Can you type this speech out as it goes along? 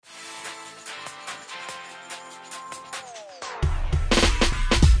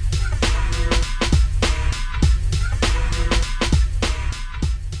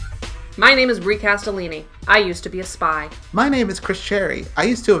My name is Brie Castellini. I used to be a spy. My name is Chris Cherry. I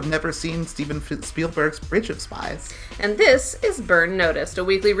used to have never seen Steven Spielberg's Bridge of Spies. And this is Burn Noticed, a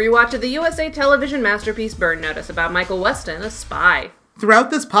weekly rewatch of the USA television masterpiece Burn Notice about Michael Weston, a spy.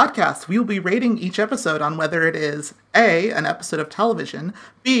 Throughout this podcast, we will be rating each episode on whether it is A, an episode of television,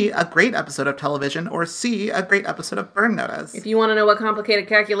 B, a great episode of television, or C, a great episode of Burn Notice. If you want to know what complicated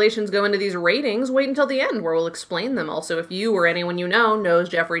calculations go into these ratings, wait until the end where we'll explain them. Also, if you or anyone you know knows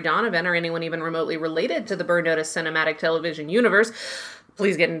Jeffrey Donovan or anyone even remotely related to the Burn Notice cinematic television universe,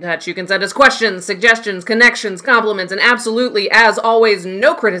 please get in touch. You can send us questions, suggestions, connections, compliments, and absolutely, as always,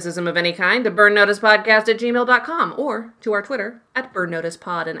 no criticism of any kind to burnnoticepodcast@gmail.com or to our Twitter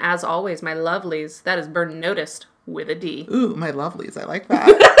 @BurnNoticePod. And as always, my lovelies, that is Burn Noticed with a D. Ooh, my lovelies. I like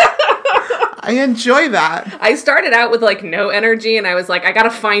that. I enjoy that. I started out with, no energy, and I was like, I gotta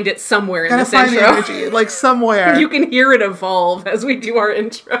find it somewhere in this intro. Gotta find the energy, somewhere. You can hear it evolve as we do our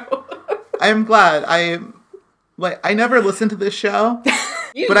intro. I'm glad. I never listened to this show.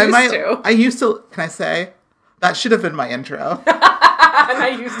 I used to. Can I say? That should have been my intro. And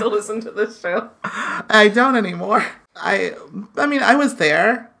I used to listen to this show. I don't anymore. I was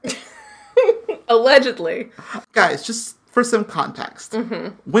there. Allegedly. Guys, just for some context.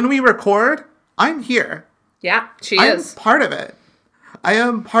 Mm-hmm. When we record, I'm here. Yeah, she is. I'm part of it. I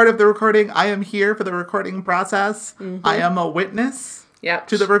am part of the recording. I am here for the recording process. Mm-hmm. I am a witness. Yep.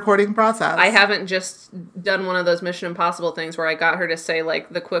 To the recording process. I haven't just done one of those Mission Impossible things where I got her to say,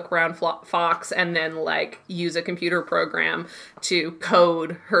 the quick round fox and then, use a computer program to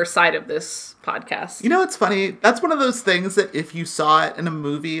code her side of this podcast. You know what's funny? That's one of those things that if you saw it in a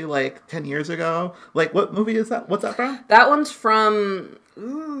movie, 10 years ago, what movie is that? What's that from? That one's from...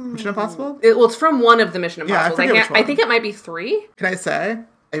 Mission Impossible? It's from one of the Mission Impossibles. Yeah, I think it might be 3. Can I say?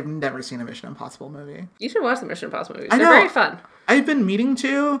 I've never seen a Mission Impossible movie. You should watch the Mission Impossible movies. They're very fun. I've been meaning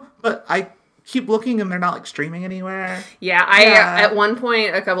to, but I keep looking and they're not streaming anywhere. Yeah, at one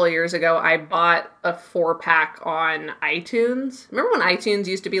point a couple of years ago, I bought a 4-pack on iTunes. Remember when iTunes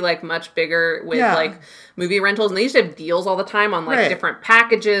used to be much bigger with movie rentals, and they used to have deals all the time on different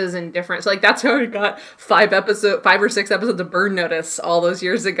packages and different. So that's how I got 5 or 6 episodes of Burn Notice all those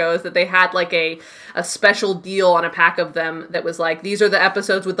years ago. Is that they had a special deal on a pack of them that was these are the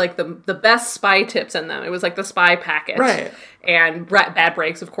episodes with the best spy tips in them. It was the spy packet, right? And Bad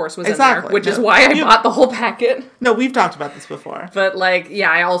Breaks, of course, was in there, which is why I bought the whole packet. No, we've talked about this before. But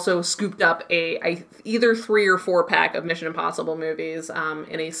I also scooped up either 3 or 4 pack of Mission Impossible movies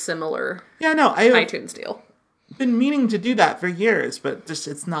in a similar iTunes deal. Been meaning to do that for years, but just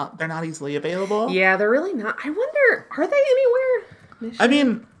they're not easily available. Yeah, they're really not. I wonder, are they anywhere?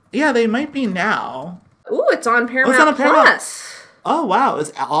 They might be now. Ooh, it's on Paramount Plus. Oh, wow.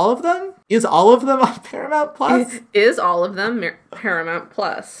 Is all of them on Paramount Plus? It is all of them Paramount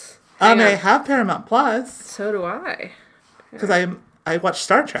Plus. I have Paramount Plus. So do I. Because I watch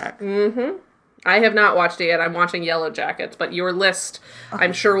Star Trek. Mm-hmm. I have not watched it yet. I'm watching Yellow Jackets, but your list,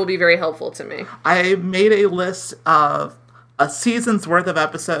 I'm sure, will be very helpful to me. I made a list of a season's worth of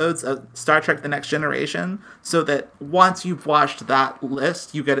episodes of Star Trek The Next Generation, so that once you've watched that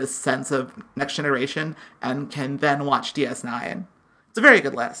list, you get a sense of Next Generation and can then watch DS9. It's a very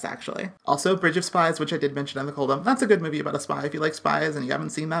good list, actually. Also, Bridge of Spies, which I did mention in the cold open. That's a good movie about a spy. If you like spies and you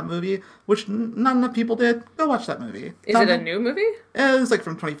haven't seen that movie, which not enough people did, go watch that movie. Is it a new movie? It was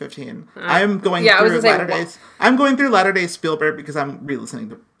from 2015. I'm going through Latter-day. I'm going through Latter-day Spielberg because I'm re-listening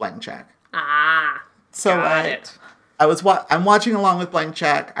to Blank Check. Got it. I'm watching along with Blank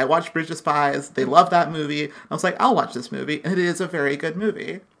Check. I watched Bridge of Spies. They love that movie. I was like, I'll watch this movie, and it is a very good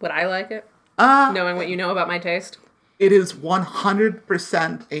movie. Would I like it? Knowing what you know about my taste? It is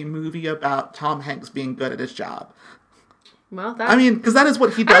 100% a movie about Tom Hanks being good at his job. Well, because that is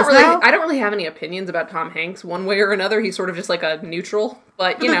what he does now. I don't really have any opinions about Tom Hanks one way or another. He's sort of just a neutral,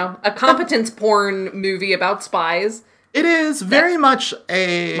 but a competence porn movie about spies. It is very much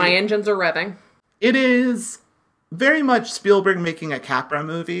a... My engines are revving. It is very much Spielberg making a Capra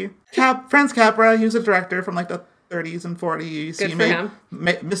movie. Franz Capra, he was a director from the 30s and 40s. Good for him.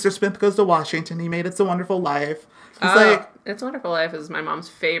 Mr. Smith Goes to Washington. He made It's a Wonderful Life. It's a Wonderful Life is my mom's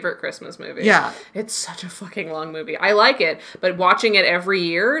favorite Christmas movie. Yeah. It's such a fucking long movie. I like it, but watching it every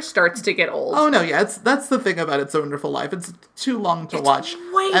year starts to get old. Oh, no, yeah. That's the thing about It's a Wonderful Life. It's too long to watch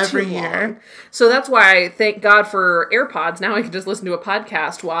every year. So that's why I thank God for AirPods. Now I can just listen to a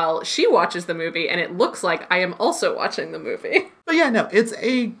podcast while she watches the movie, and it looks like I am also watching the movie. But yeah, no, it's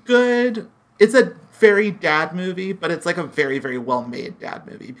a very dad movie, but it's a very, very well-made dad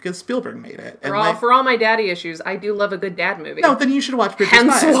movie because Spielberg made it. And for all my daddy issues, I do love a good dad movie. No, then you should watch Bridge of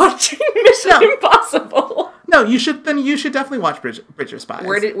Spies. Hence watching Mission Impossible. No, you should definitely watch Bridge of Spies.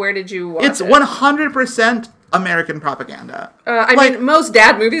 Where did you watch It's 100% American propaganda. I mean, most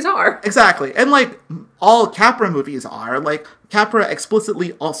dad movies are. Exactly. And, like, all Capra movies are. Like, Capra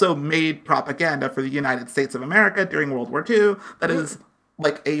explicitly also made propaganda for the United States of America during World War II. That is,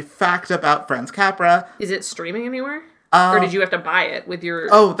 like, a fact about Franz Capra. Is it streaming anywhere? Or did you have to buy it with your...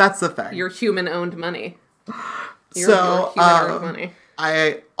 Oh, that's the thing. Your human-owned money. Your human-earned money.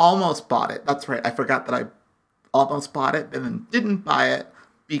 I almost bought it. That's right. I forgot that I almost bought it and then didn't buy it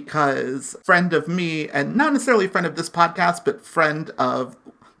because friend of me, and not necessarily friend of this podcast, but friend of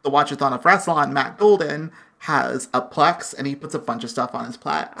the Watchathon of Rassilon, Matt Golden, has a Plex, and he puts a bunch of stuff on his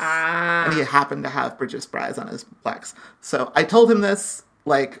Plex. And he happened to have Bridge of Spies on his Plex. So I told him this,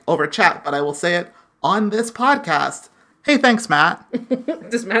 like, over chat, but I will say it on this podcast. Hey, thanks, Matt.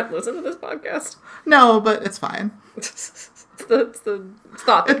 Does Matt listen to this podcast? No, but it's fine. It's the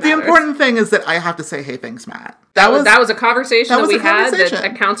thought that the important thing is that I have to say, hey, thanks, Matt. That was a conversation that we had that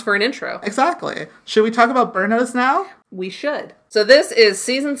accounts for an intro. Exactly. Should we talk about Burn Notice now? We should. So this is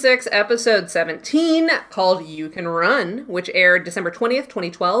Season 6, Episode 17, called You Can Run, which aired December 20th,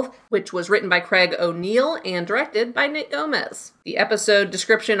 2012, which was written by Craig O'Neill and directed by Nick Gomez. The episode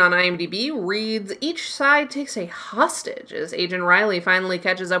description on IMDb reads, each side takes a hostage as Agent Riley finally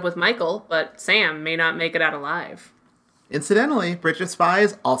catches up with Michael, but Sam may not make it out alive. Incidentally, Bridge of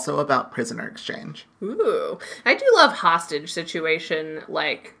Spies also about prisoner exchange. Ooh. I do love hostage situation,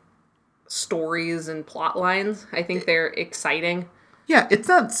 like, stories and plot lines. I think they're exciting. Yeah, it's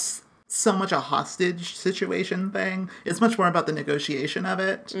not so much a hostage situation thing. It's much more about the negotiation of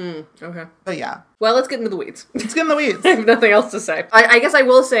it. Okay. But yeah. Well, let's get into the weeds. Let's get in the weeds. I have nothing else to say. I guess I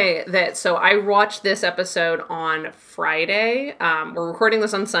will say that, so I watched this episode on Friday. We're recording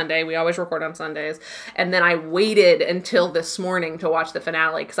this on Sunday. We always record on Sundays. And then I waited until this morning to watch the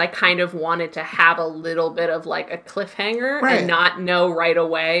finale because I kind of wanted to have a little bit of like a cliffhanger and not know right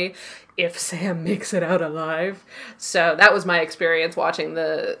away if Sam makes it out alive. So that was my experience watching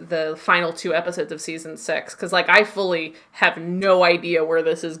the final 2 episodes of season 6. Because, like, I fully have no idea where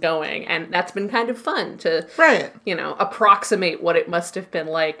this is going. And that's been kind of fun to, you know, approximate what it must have been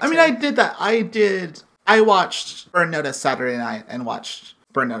like. I mean, I did that. I watched Burn Notice Saturday night and watched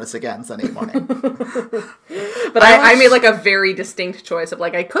Burn Notice again Sunday morning. But I made, like, a very distinct choice of,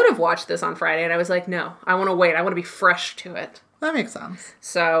 like, I could have watched this on Friday. And I was like, no, I want to wait. I want to be fresh to it. That makes sense.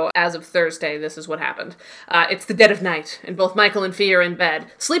 So, as of Thursday, this is what happened. It's the dead of night, and both Michael and Fee are in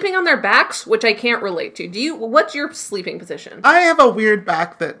bed, sleeping on their backs, which I can't relate to. What's your sleeping position? I have a weird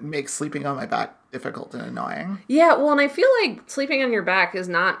back that makes sleeping on my back difficult and annoying. Yeah, well, and I feel like sleeping on your back is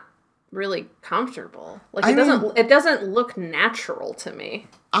not really comfortable. Like, it doesn't look natural to me.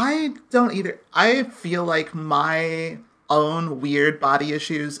 I don't either. I feel like my own weird body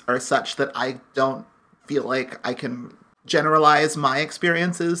issues are such that I don't feel like I can generalize my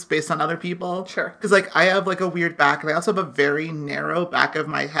experiences based on other people. Sure. Because, like, I have, like, a weird back, and I also have a very narrow back of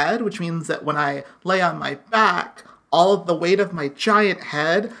my head, which means that when I lay on my back, all of the weight of my giant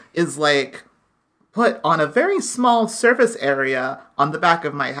head is, like, put on a very small surface area on the back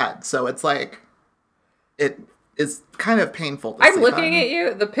of my head. So it's, like, it is kind of painful to I'm looking at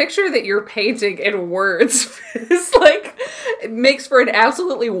you. The picture that you're painting in words is, like, it makes for an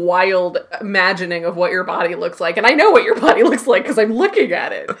absolutely wild imagining of what your body looks like. And I know what your body looks like because I'm looking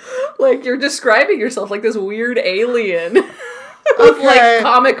at it. Like, you're describing yourself like this weird alien with, like,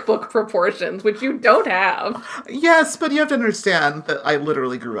 comic book proportions, which you don't have. Yes, but you have to understand that I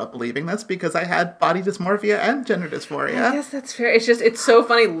literally grew up believing this because I had body dysmorphia and gender dysphoria. I guess that's fair. It's just, it's so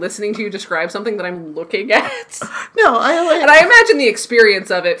funny listening to you describe something that I'm looking at. No, and I imagine the experience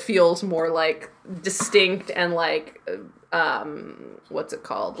of it feels more, like, distinct and, like, what's it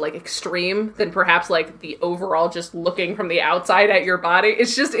called? Like, extreme than perhaps, like, the overall just looking from the outside at your body.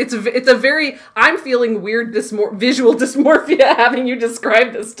 It's just, it's a very, I'm feeling weird visual dysmorphia having you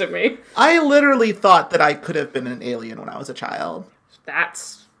describe this to me. I literally thought that I could have been an alien when I was a child.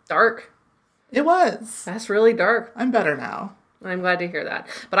 That's dark. It was. That's really dark. I'm better now. I'm glad to hear that.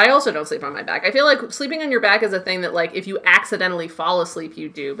 But I also don't sleep on my back. I feel like sleeping on your back is a thing that, like, if you accidentally fall asleep, you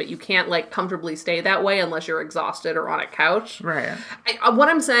do, but you can't, like, comfortably stay that way unless you're exhausted or on a couch. Right. What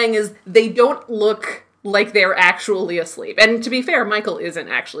I'm saying is they don't look like they're actually asleep. And to be fair, Michael isn't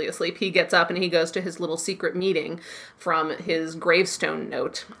actually asleep. He gets up and he goes to his little secret meeting from his gravestone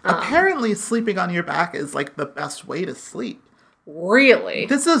note. Apparently sleeping on your back is, like, the best way to sleep. Really?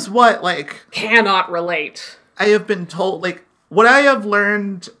 This is what, like... Cannot relate. I have been told, like... What I have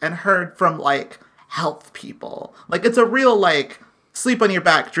learned and heard from, like, health people, like, it's a real, like, sleep on your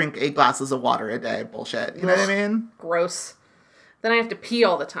back, drink 8 glasses of water a day bullshit. You know what I mean? Gross. Then I have to pee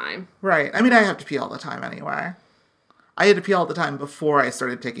all the time. Right. I mean, I have to pee all the time anyway. I had to pee all the time before I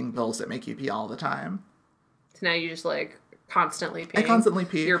started taking pills that make you pee all the time. So now you just, like, constantly pee. I constantly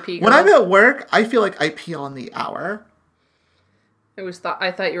pee. You're a pee girl. When I'm at work, I feel like I pee on the hour.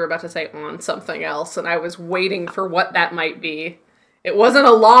 I thought you were about to say on something else, and I was waiting for what that might be. It wasn't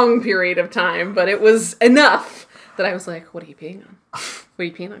a long period of time, but it was enough that I was like, what are you peeing on? What are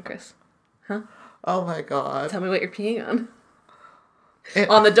you peeing on, Chris? Huh? Oh my god. Tell me what you're peeing on.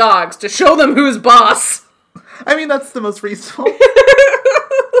 On the dogs, to show them who's boss. I mean, that's the most reasonable.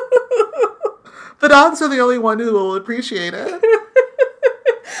 The dogs are the only one who will appreciate it.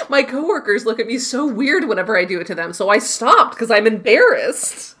 My coworkers look at me so weird whenever I do it to them, so I stopped because I'm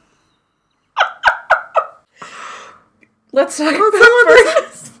embarrassed. Let's talk about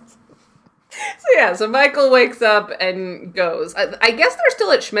first. So Michael wakes up and goes. I guess they're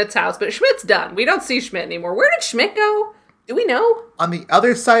still at Schmidt's house, but Schmidt's done. We don't see Schmidt anymore. Where did Schmidt go? Do we know? On the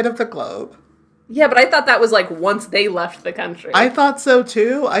other side of the globe. Yeah, but I thought that was, like, once they left the country. I thought so,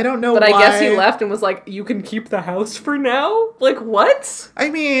 too. I don't know why. But I guess he left and was like, you can keep the house for now? Like, what? I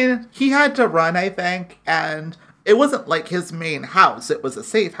mean, he had to run, I think, and it wasn't like his main house. It was a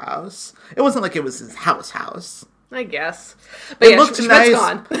safe house. It wasn't like it was his house. I guess. But it looked Schmidt's nice.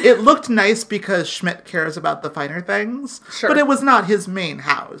 Gone. It looked nice because Schmidt cares about the finer things. Sure. But it was not his main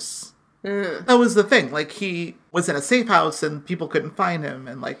house. That was the thing. Like, he was in a safe house and people couldn't find him.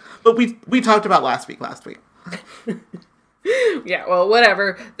 And like, but we talked about last week. Yeah, well,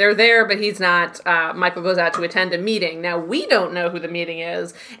 whatever. They're there, but he's not. Michael goes out to attend a meeting. Now, we don't know who the meeting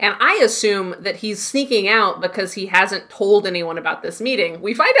is, and I assume that he's sneaking out because he hasn't told anyone about this meeting.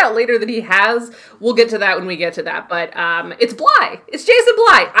 We find out later that he has. We'll get to that when we get to that, but it's Bly. It's Jason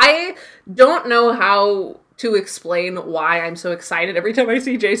Bly. I don't know how to explain why I'm so excited every time I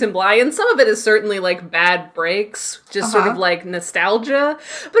see Jason Bly, and some of it is certainly like bad breaks, just sort of like nostalgia,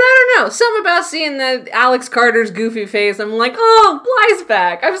 but I don't know, something about seeing the Alex Carter's goofy face, I'm like, oh, Bly's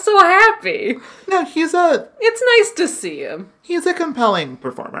back, I'm so happy. No, it's nice to see him. He's a compelling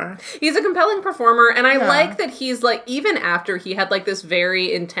performer. He's a compelling performer, and I like that he's like, even after he had like this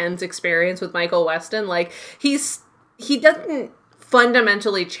very intense experience with Michael Weston, like he doesn't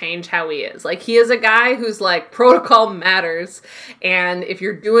fundamentally change how he is. Like, he is a guy who's like, protocol matters, and if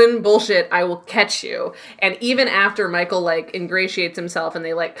you're doing bullshit, I will catch you. And even after Michael like ingratiates himself and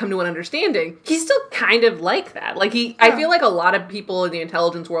they like come to an understanding, he's still kind of like that. Like, I feel like a lot of people in the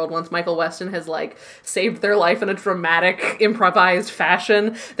intelligence world, once Michael Weston has like saved their life in a dramatic, improvised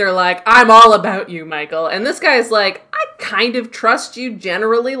fashion, they're like, I'm all about you, Michael. And this guy's like, I kind of trust you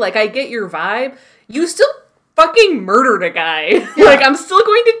generally. Like, I get your vibe. You still fucking murdered a guy. Yeah. Like, I'm still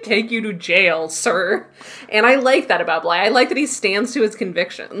going to take you to jail, sir. And I like that about Bly. I like that he stands to his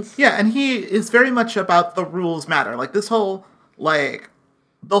convictions. Yeah, and he is very much about the rules matter. Like, this whole, like,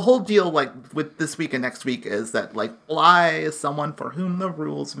 the whole deal, like, with this week and next week is that, like, Bly is someone for whom the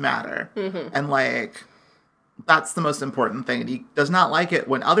rules matter. Mm-hmm. And, like, that's the most important thing. And he does not like it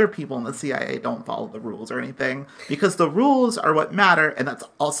when other people in the CIA don't follow the rules or anything, because the rules are what matter, and that's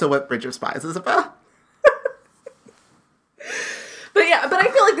also what Bridge of Spies is about. But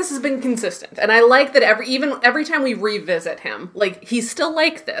I feel like this has been consistent, and I like that every time we revisit him, like, he's still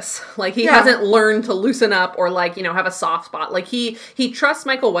like this. Like, he hasn't learned to loosen up or, like, you know, have a soft spot. Like, he trusts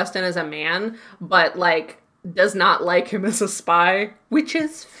Michael Weston as a man, but, like, does not like him as a spy, which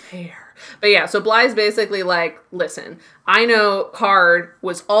is fair. But yeah, so Bly's basically like, listen, I know Card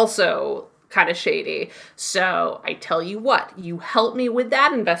was also kind of shady, so I tell you what, you help me with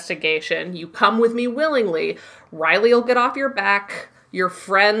that investigation, you come with me willingly, Riley will get off your back, your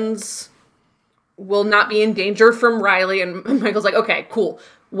friends will not be in danger from Riley. And Michael's like, okay, cool,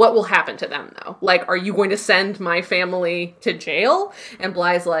 what will happen to them though? Like, are you going to send my family to jail? And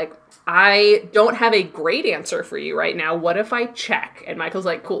Bly's like, I don't have a great answer for you right now. What if I check? And Michael's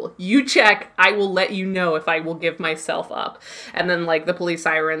like, cool, you check. I will let you know if I will give myself up. And then, like, the police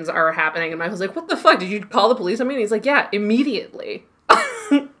sirens are happening. And Michael's like, what the fuck? Did you call the police on me? And he's like, yeah, immediately.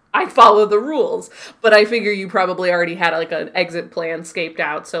 I follow the rules. But I figure you probably already had, like, an exit plan scaped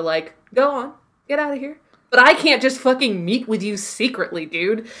out. So, like, go on. Get out of here. But I can't just fucking meet with you secretly,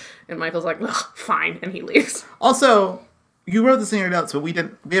 dude. And Michael's like, ugh, fine. And he leaves. Also, you wrote this in your notes, but we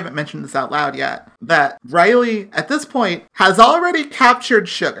haven't mentioned this out loud yet, that Riley, at this point, has already captured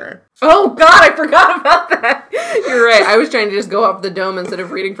Sugar. Oh, God, I forgot about that. You're right. I was trying to just go off the dome instead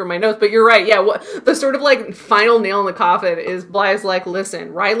of reading from my notes, but you're right. Yeah, the sort of, like, final nail in the coffin is Bly's like,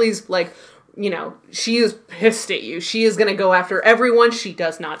 listen, Riley's, like, you know, she is pissed at you. She is going to go after everyone. She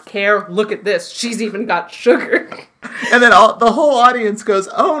does not care. Look at this. She's even got Sugar. And then the whole audience goes,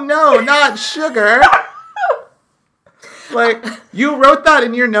 oh, no, not Sugar. Like, you wrote that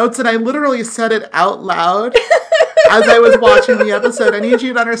in your notes, and I literally said it out loud as I was watching the episode. I need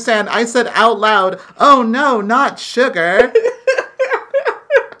you to understand, I said out loud, oh no, not sugar.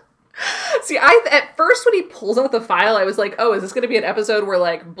 See, at first when he pulls out the file, I was like, oh, is this going to be an episode where,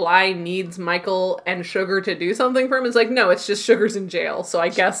 like, Bly needs Michael and Sugar to do something for him? It's like, no, it's just Sugar's in jail. So I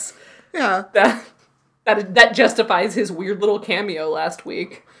guess that justifies his weird little cameo last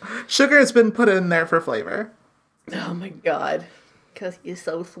week. Sugar has been put in there for flavor. Oh my god. Because he's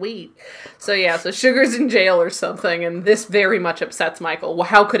so sweet. So yeah, so Sugar's in jail or something, and this very much upsets Michael. Well,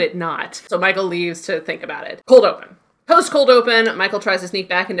 how could it not? So Michael leaves to think about it. Cold open. Post-cold open, Michael tries to sneak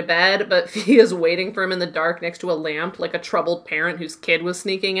back into bed, but Fia's waiting for him in the dark next to a lamp, like a troubled parent whose kid was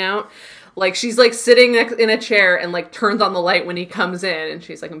sneaking out. Like, she's, like, sitting in a chair and, like, turns on the light when he comes in. And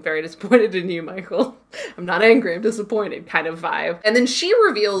she's like, I'm very disappointed in you, Michael. I'm not angry, I'm disappointed kind of vibe. And then she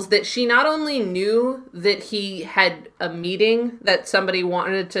reveals that she not only knew that he had a meeting that somebody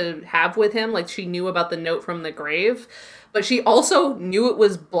wanted to have with him, like, she knew about the note from the grave, but she also knew it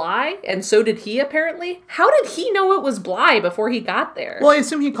was Bly, and so did he, apparently. How did he know it was Bly before he got there? Well, I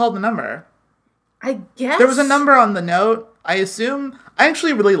assume he called the number. I guess. There was a number on the note. I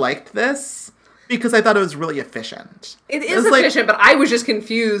actually really liked this because I thought it was really efficient. It is efficient, but I was just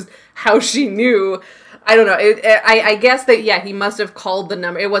confused how she knew. I don't know. I guess that, yeah, he must have called the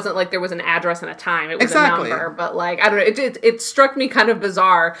number. It wasn't like there was an address and a time. It was a number. But, like, I don't know. It struck me kind of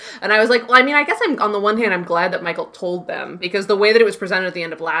bizarre. And I was like, well, I mean, I guess on the one hand, I'm glad that Michael told them. Because the way that it was presented at the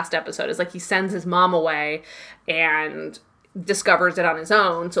end of last episode is, like, he sends his mom away and discovers it on his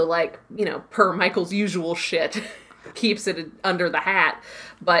own. So, like, you know, per Michael's usual shit, keeps it under the hat.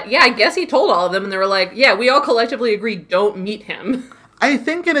 But, yeah, I guess he told all of them. And they were like, yeah, we all collectively agree, don't meet him. I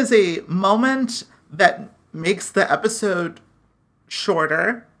think it is a moment that makes the episode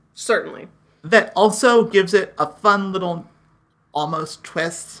shorter. Certainly. That also gives it a fun little almost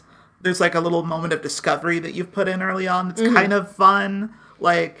twist. There's like a little moment of discovery that you've put in early on that's kind of fun.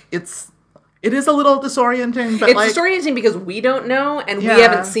 Like, it is a little disorienting, but it's disorienting because we don't know, and we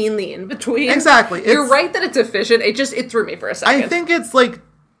haven't seen the in-between. Exactly. You're right that it's efficient. It threw me for a second. I think it's like,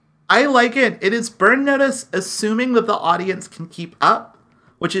 I like it. It is Burn Notice assuming that the audience can keep up,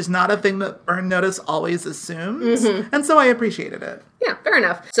 which is not a thing that Burn Notice always assumes. And so I appreciated it. Yeah, fair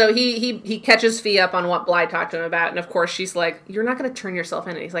enough. So he catches Fia up on what Bly talked to him about, and of course she's like, you're not going to turn yourself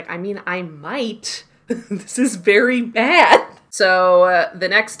in. And he's like, I mean, I might. This is very bad. So the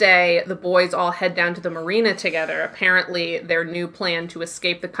next day, the boys all head down to the marina together. Apparently, their new plan to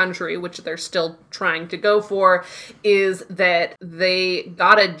escape the country, which they're still trying to go for, is that they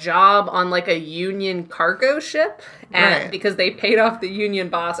got a job on, like, a Union cargo ship because they paid off the Union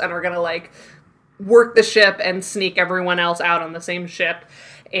boss and are going to, like, work the ship and sneak everyone else out on the same ship.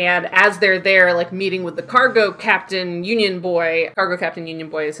 And as they're there, like, meeting with the Cargo Captain Union Boy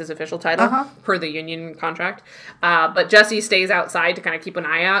is his official title, per the Union contract. But Jesse stays outside to kind of keep an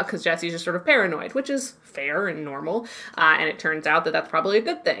eye out, because Jesse's just sort of paranoid, which is fair and normal. And it turns out that that's probably a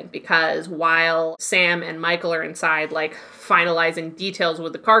good thing, because while Sam and Michael are inside, like, finalizing details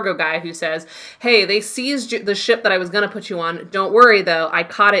with the cargo guy who says, hey, they seized the ship that I was going to put you on. Don't worry, though. I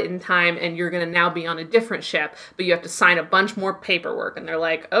caught it in time, and you're going to now be on a different ship, but you have to sign a bunch more paperwork. And they're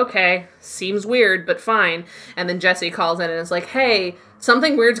like, okay, seems weird, but fine. And then Jesse calls in and is like, hey,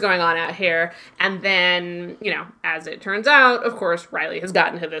 something weird's going on out here. And then, you know, as it turns out, of course, Riley has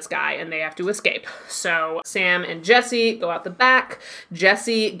gotten to this guy and they have to escape. So Sam and Jesse go out the back.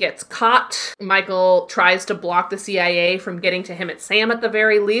 Jesse gets caught. Michael tries to block the CIA from getting to him at Sam at the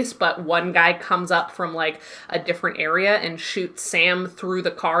very least, but one guy comes up from, like, a different area and shoots Sam through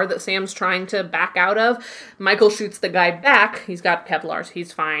the car that Sam's trying to back out of. Michael shoots the guy back. He's got Kevlar, so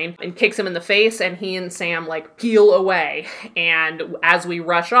he's fine, and kicks him in the face, and he and Sam, like, peel away. And as we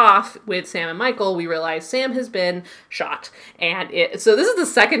rush off with Sam and Michael, we realize Sam has been shot. And so this is the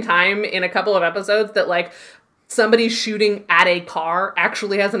second time in a couple of episodes that, like, somebody shooting at a car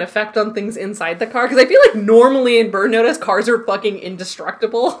actually has an effect on things inside the car. Because I feel like normally in Burn Notice, cars are fucking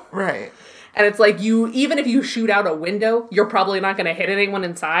indestructible. Right. And it's like, even if you shoot out a window, you're probably not going to hit anyone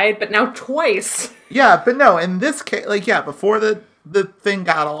inside. But now twice. Yeah, but no, in this case, like, yeah, before the thing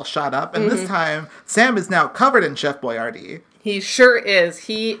got all shot up, and this time, Sam is now covered in Chef Boyardee. He sure is.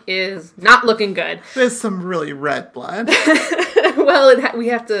 He is not looking good. There's some really red blood. Well, we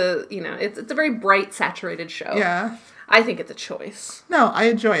have to, you know, it's a very bright, saturated show. Yeah. I think it's a choice. No, I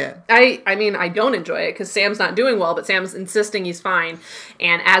enjoy it. I mean, I don't enjoy it because Sam's not doing well, but Sam's insisting he's fine.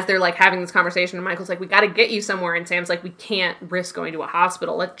 And as they're like having this conversation, and Michael's like, we got to get you somewhere. And Sam's like, we can't risk going to a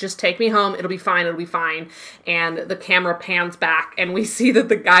hospital. Let's just take me home. It'll be fine. It'll be fine. And the camera pans back and we see that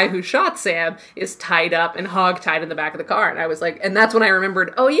the guy who shot Sam is tied up and hog-tied in the back of the car. And I was like, and that's when I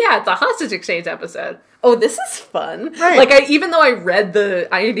remembered, oh yeah, it's a hostage exchange episode. Oh, this is fun. Right. Like, even though I read the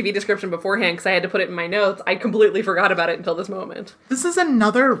IMDb description beforehand because I had to put it in my notes, I completely forgot about it until this moment. This is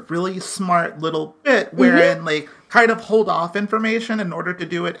another really smart little bit wherein, like, kind of hold off information in order to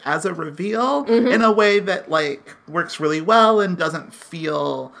do it as a reveal in a way that, like, works really well and doesn't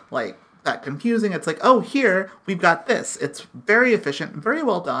feel, like, that confusing. It's like, oh, here, we've got this. It's very efficient, very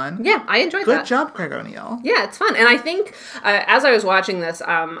well done. Yeah, I enjoyed that. Good job, Craig O'Neill. Yeah, it's fun. And I think, as I was watching this,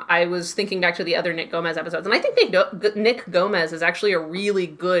 I was thinking back to the other Nick Gomez episodes, and I think Nick Gomez is actually a really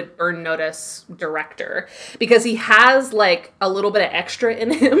good Burn Notice director, because he has, like, a little bit of extra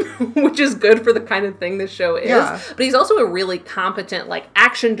in him, which is good for the kind of thing this show is. Yeah. But he's also a really competent, like,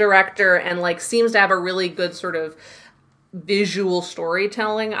 action director, and, like, seems to have a really good sort of visual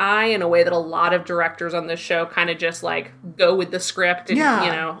storytelling eye in a way that a lot of directors on this show kind of just like go with the script and, you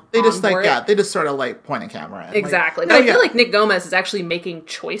know, they just like, they just sort of like point a camera in. Exactly. Like, but I feel like Nick Gomez is actually making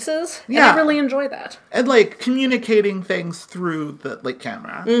choices. And I really enjoy that. And like communicating things through the like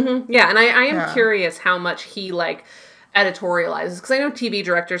camera. Mm-hmm. Yeah. And I am curious how much he like editorializes, because I know TV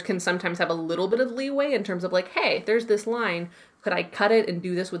directors can sometimes have a little bit of leeway in terms of like, hey, there's this line. Could I cut it and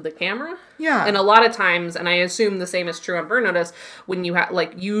do this with the camera? Yeah. And a lot of times, and I assume the same is true on Burn Notice, when you have,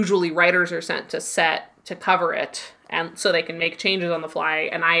 like, usually writers are sent to set to cover it, and so they can make changes on the fly.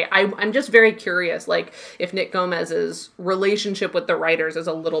 And I'm just very curious, like, if Nick Gomez's relationship with the writers is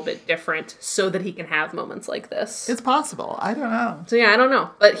a little bit different so that he can have moments like this. It's possible. I don't know. So yeah, I don't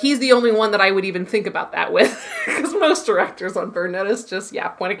know. But he's the only one that I would even think about that with, because most directors on Burn Notice just,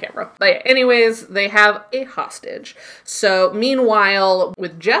 point a camera. But yeah, anyways, they have a hostage. So meanwhile,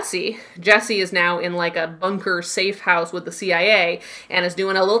 with Jesse is now in like a bunker safe house with the CIA and is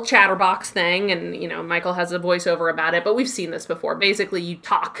doing a little chatterbox thing, and, you know, Michael has a voiceover about it, but we've seen this before. Basically, you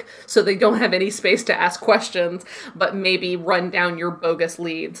talk so they don't have any space to ask questions, but maybe run down your bogus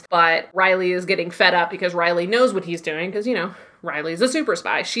leads. But Riley is getting fed up because Riley knows what he's doing, because, you know, Riley's a super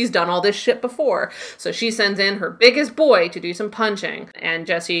spy. She's done all this shit before. So she sends in her biggest boy to do some punching. And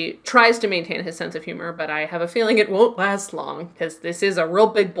Jesse tries to maintain his sense of humor, but I have a feeling it won't last long, because this is a real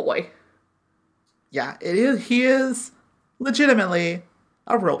big boy. Yeah, it is. He is legitimately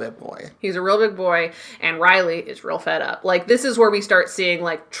a real big boy. He's a real big boy, and Riley is real fed up. Like, this is where we start seeing,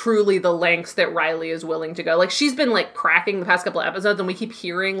 like, truly the lengths that Riley is willing to go. Like, she's been, like, cracking the past couple of episodes, and we keep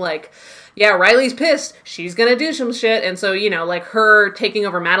hearing, like, yeah, Riley's pissed. She's gonna do some shit. And so, you know, like, her taking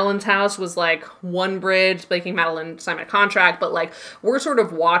over Madeline's house was, like, one bridge, making Madeline sign a contract, but, like, we're sort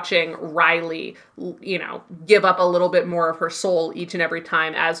of watching Riley, you know, give up a little bit more of her soul each and every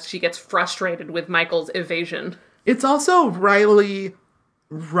time as she gets frustrated with Michael's evasion. It's also Riley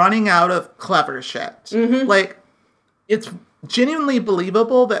running out of clever shit. Mm-hmm. Like, it's genuinely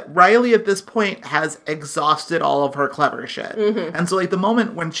believable that Riley at this point has exhausted all of her clever shit. Mm-hmm. And so, like, the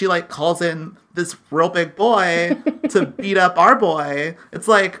moment when she, like, calls in this real big boy to beat up our boy, it's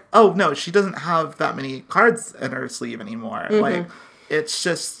like, oh, no, she doesn't have that many cards in her sleeve anymore. Mm-hmm. Like, it's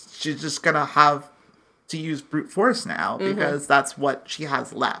just, she's just gonna have to use brute force now, because that's what she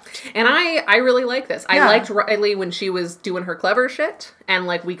has left. And I really like this. Yeah. I liked Riley when she was doing her clever shit, and,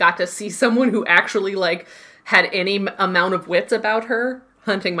 like, we got to see someone who actually, like, had any amount of wits about her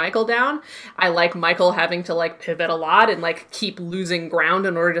hunting Michael down. I like Michael having to, like, pivot a lot and, like, keep losing ground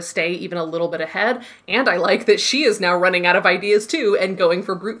in order to stay even a little bit ahead. And I like that she is now running out of ideas too and going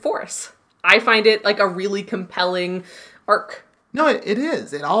for brute force. I find it, like, a really compelling arc. No, it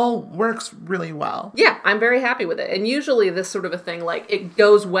is. It all works really well. Yeah, I'm very happy with it. And usually this sort of a thing, like, it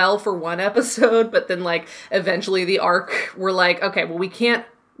goes well for one episode, but then, like, eventually the arc, we're like, okay, well, we can't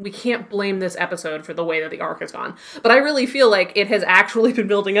blame this episode for the way that the arc has gone. But I really feel like it has actually been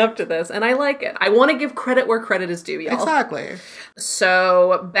building up to this, and I like it. I want to give credit where credit is due, y'all. Exactly.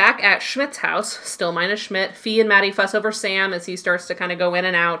 So, back at Schmidt's house, still minus Schmidt, Fee and Maddie fuss over Sam as he starts to kind of go in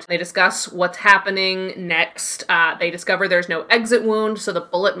and out. They discuss what's happening next. They discover there's no exit wound, so the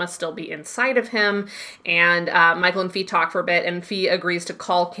bullet must still be inside of him. And Michael and Fee talk for a bit, and Fee agrees to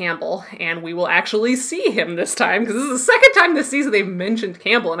call Campbell, and we will actually see him this time, because this is the second time this season they've mentioned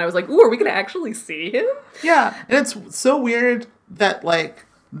Campbell. And I was like, ooh, are we going to actually see him? Yeah, and it's so weird that, like,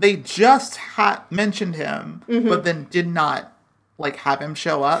 they just mentioned him, but then did not, like, have him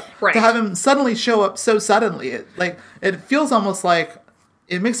show up. Right. To have him suddenly show up so suddenly, it feels almost like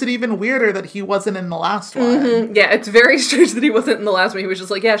it makes it even weirder that he wasn't in the last one. Mm-hmm. Yeah, it's very strange that he wasn't in the last one. He was just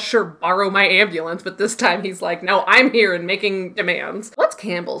like, yeah, sure, borrow my ambulance. But this time he's like, no, I'm here and making demands. What's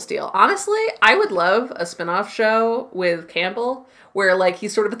Campbell's deal? Honestly, I would love a spinoff show with Campbell where, like,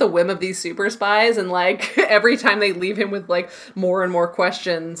 he's sort of at the whim of these super spies, and, like, every time they leave him with, like, more and more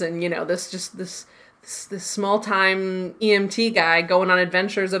questions, and, you know, this small-time EMT guy going on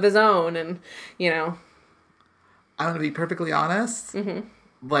adventures of his own, and, you know. I'm going to be perfectly honest. Mm-hmm.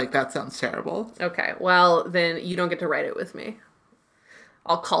 Like, that sounds terrible. Okay, well, then you don't get to write it with me.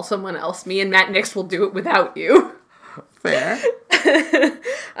 I'll call someone else. Me and Matt Nix will do it without you. Fair.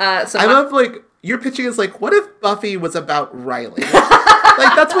 I love, like, your pitching is like, what if Buffy was about Riley?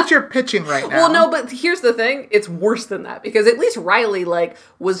 Like, that's what you're pitching right now. Well, no, but here's the thing. It's worse than that. Because at least Riley, like,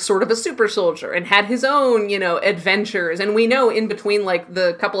 was sort of a super soldier and had his own, you know, adventures. And we know in between, like,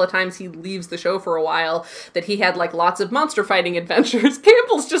 the couple of times he leaves the show for a while that he had, like, lots of monster fighting adventures.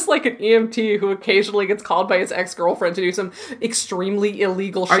 Campbell's just like an EMT who occasionally gets called by his ex-girlfriend to do some extremely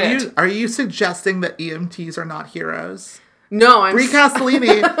illegal shit. Are you suggesting that EMTs are not heroes? No, I'm... Brie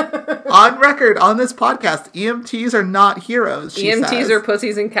Castellini, on record, on this podcast, EMTs are not heroes, she EMTs says. are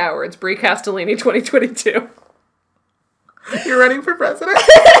pussies and cowards. Brie Castellini, 2022. You're running for president?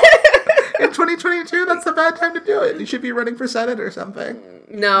 In 2022? That's a bad time to do it. You should be running for Senate or something.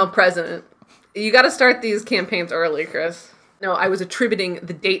 No, president. You gotta start these campaigns early, Chris. No, I was attributing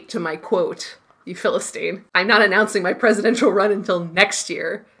the date to my quote, you Philistine. I'm not announcing my presidential run until next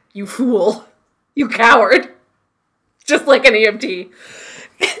year, you fool. You coward. Just like an EMT.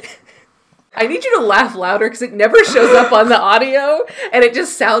 I need you to laugh louder because it never shows up on the audio, and it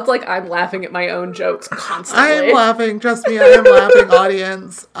just sounds like I'm laughing at my own jokes constantly. I'm laughing. Trust me, I am laughing,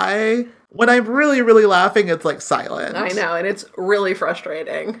 audience. When I'm really, really laughing, it's like silent. I know, and it's really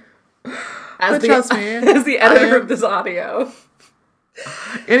frustrating. Trust me, as the editor of this audio.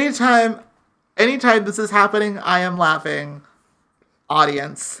 Anytime this is happening, I am laughing.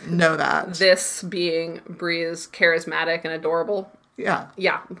 Audience, know that. This being Brie is charismatic and adorable. Yeah.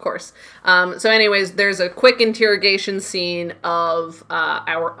 Yeah, of course. So anyways, there's a quick interrogation scene of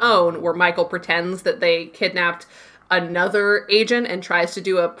our own where Michael pretends that they kidnapped another agent and tries to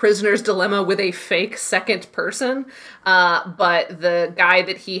do a prisoner's dilemma with a fake second person. But the guy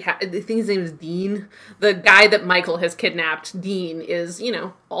that I think his name is Dean. The guy that Michael has kidnapped, Dean, is, you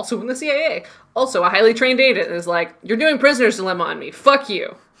know, also in the CIA. Also a highly trained agent, and is like, you're doing prisoner's dilemma on me. Fuck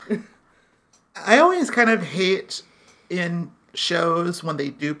you. I always kind of hate in shows when they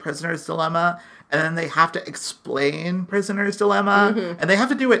do prisoner's dilemma and then they have to explain prisoner's dilemma, and they have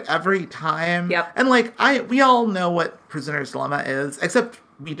to do it every time. Yep. And like we all know what prisoner's dilemma is, except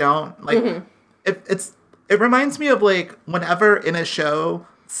we don't. Like it reminds me of like whenever in a show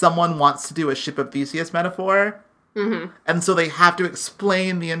someone wants to do a Ship of Theseus metaphor, and so they have to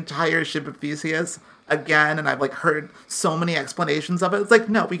explain the entire Ship of Theseus again, and I've like heard so many explanations of it. It's like,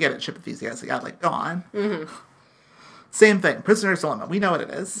 no, we get it, Ship of Theseus. Yeah, like go on. Same thing, prisoner's dilemma. We know what it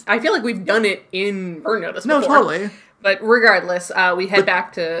is. I feel like we've done it in Burn Notice before. No, totally. But regardless, we head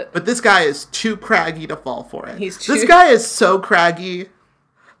back to... But this guy is too craggy to fall for it. This guy is so craggy.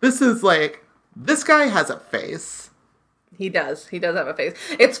 This guy has a face. He does. He does have a face.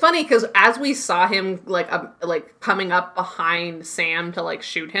 It's funny because as we saw him like coming up behind Sam to like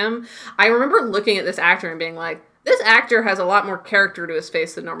shoot him, I remember looking at this actor and being like, this actor has a lot more character to his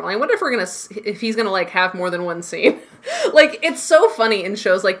face than normal. I wonder if he's gonna like have more than one scene. Like, it's so funny in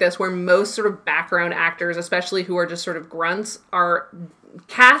shows like this where most sort of background actors, especially who are just sort of grunts, are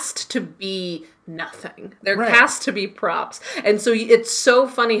cast to be nothing. They're cast to be props. And so it's so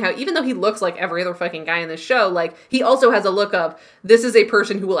funny how even though he looks like every other fucking guy in the show, like he also has a look of, this is a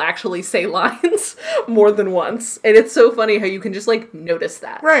person who will actually say lines more than once. And it's so funny how you can just like notice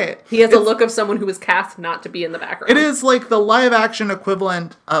that. Right. He has a look of someone who was cast not to be in the background. It is like the live action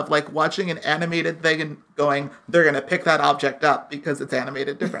equivalent of like watching an animated thing and going, they're going to pick that object up because it's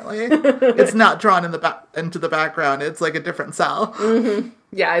animated differently. It's not drawn into the background. It's like a different cell.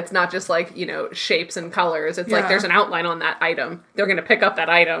 Yeah, it's not just like, you know, shapes and colors. It's like there's an outline on that item. They're going to pick up that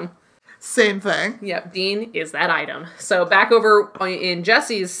item. Same thing. Yep, Dean is that item. So back over in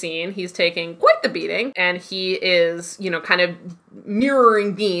Jesse's scene, he's taking quite the beating, and he is, you know, kind of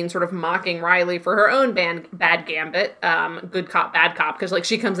mirroring Dean, sort of mocking Riley for her own bad gambit, good cop, bad cop, because like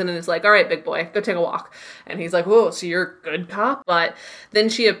she comes in and is like, all right, big boy, go take a walk. And he's like, whoa, so you're a good cop? But then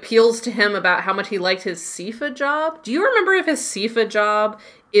she appeals to him about how much he liked his SIFA job. Do you remember if his SIFA job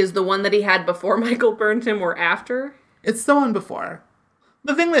is the one that he had before Michael burned him or after? It's the one before.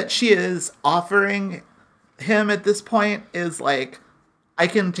 The thing that she is offering him at this point is like, I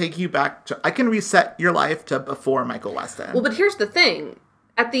can take you back to, I can reset your life to before Michael Weston. Well, but here's the thing.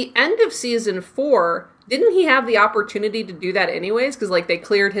 at the end of season 4, didn't he have the opportunity to do that anyways? Because, like, they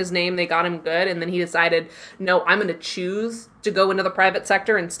cleared his name, they got him good, and then he decided, no, I'm going to choose to go into the private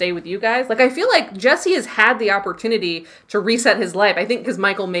sector and stay with you guys. Like, I feel like Jesse has had the opportunity to reset his life. I think because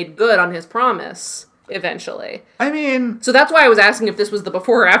Michael made good on his promise eventually. I mean... So that's why I was asking if this was the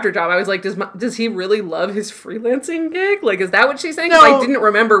before or after job. I was like, does he really love his freelancing gig? Like, is that what she's saying? 'Cause I didn't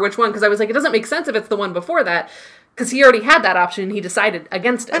remember which one, because I was like, it doesn't make sense if it's the one before that. Because he already had that option and he decided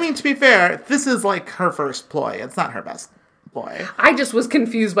against it. I mean, to be fair, this is like her first ploy. It's not her best ploy. I just was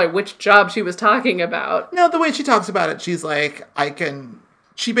confused by which job she was talking about. No, the way she talks about it, she's like,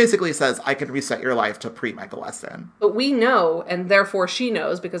 she basically says, I can reset your life to pre-Michael Weston. But we know, and therefore she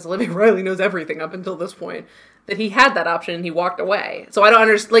knows, because Olivia Riley knows everything up until this point, that he had that option and he walked away. So I don't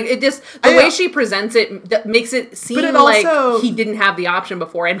understand. Like, it just, the way she presents it that makes it seem like he didn't have the option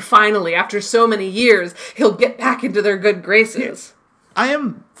before. And finally, after so many years, he'll get back into their good graces. I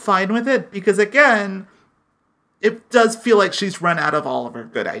am fine with it because, again, it does feel like she's run out of all of her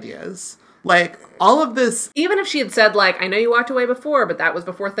good ideas. Like, all of this... Even if she had said, like, I know you walked away before, but that was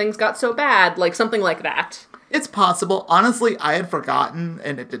before things got so bad. Like, something like that. It's possible. Honestly, I had forgotten,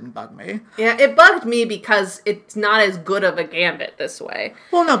 and it didn't bug me. Yeah, it bugged me because it's not as good of a Gambit this way.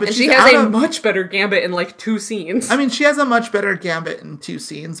 Well, no, but and she has a much better Gambit in, like, 2 scenes. I mean, she has a much better Gambit in 2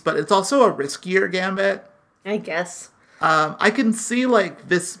 scenes, but it's also a riskier Gambit. I guess. I can see, like,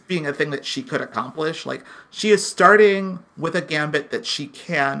 this being a thing that she could accomplish. Like, she is starting with a Gambit that she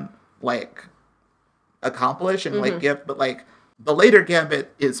can, like, accomplish and, like, give, but, like, the later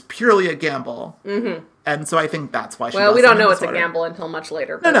Gambit is purely a gamble. Mm-hmm. And so I think that's why she Well, we don't know it's a gamble until much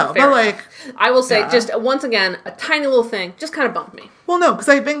later. But but like... I will say, just once again, a tiny little thing just kind of bumped me. Well, no, because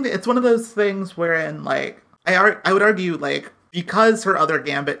I think it's one of those things wherein, like, I would argue, like, because her other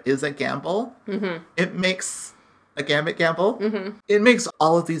Gambit is a gamble, it makes a Gambit gamble. Mm-hmm. It makes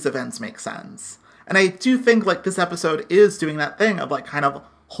all of these events make sense. And I do think, like, this episode is doing that thing of, like, kind of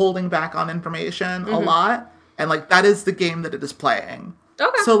holding back on information a lot. And, like, that is the game that it is playing.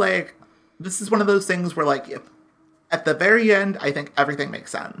 Okay. So, like... This is one of those things where, like, if, at the very end, I think everything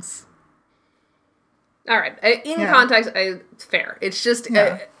makes sense. All right. In context, it's fair. It's just...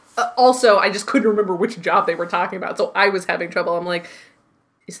 also, I just couldn't remember which job they were talking about, so I was having trouble. I'm like,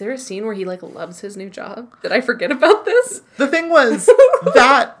 is there a scene where he, like, loves his new job? Did I forget about this? The thing was,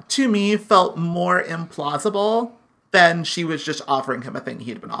 that, to me, felt more implausible than she was just offering him a thing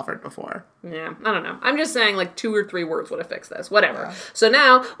he'd been offered before. Yeah, I don't know. I'm just saying, like, 2 or 3 words would have fixed this. Whatever. Yeah. So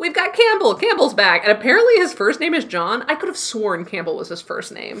now, we've got Campbell. Campbell's back. And apparently his first name is John. I could have sworn Campbell was his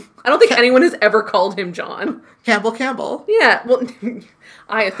first name. I don't think anyone has ever called him John. Campbell. Yeah, well,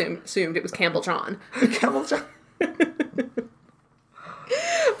 I assumed it was Campbell John. Campbell John.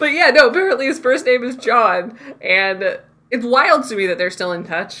 But yeah, no, apparently his first name is John. And it's wild to me that they're still in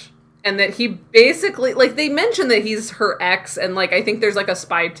touch. And that he basically, like, they mention that he's her ex, and, like, I think there's, like, a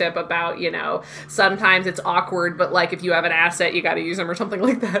spy tip about, you know, sometimes it's awkward, but, like, if you have an asset, you gotta use them or something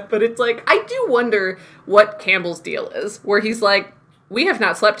like that. But it's, like, I do wonder what Campbell's deal is, where he's like, we have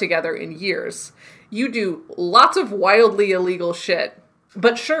not slept together in years. You do lots of wildly illegal shit.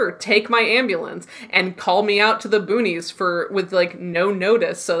 But sure, take my ambulance and call me out to the boonies with, like, no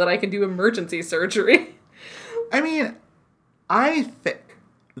notice so that I can do emergency surgery. I mean, I think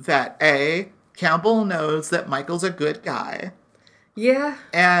that Campbell knows that Michael's a good guy. Yeah.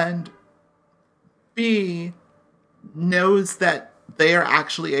 And B, knows that they are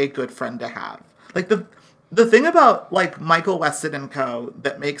actually a good friend to have. Like, the thing about, like, Michael Weston and co.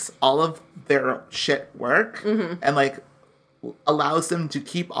 that makes all of their shit work and, like, allows them to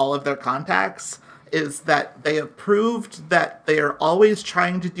keep all of their contacts is that they have proved that they are always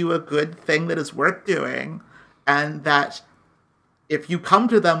trying to do a good thing that is worth doing, and that if you come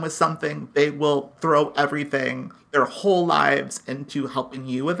to them with something, they will throw everything, their whole lives, into helping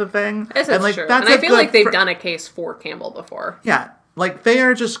you with a thing. That's true. And I feel like they've done a case for Campbell before. Yeah. Like, they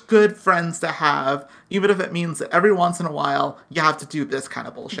are just good friends to have, even if it means that every once in a while, you have to do this kind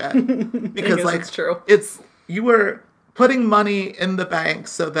of bullshit. Because, like, it's true. You were putting money in the bank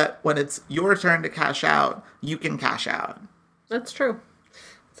so that when it's your turn to cash out, you can cash out. That's true.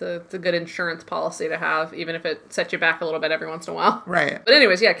 It's a good insurance policy to have, even if it sets you back a little bit every once in a while. Right. But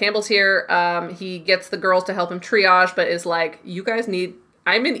anyways, yeah, Campbell's here. He gets the girls to help him triage, but is like, you guys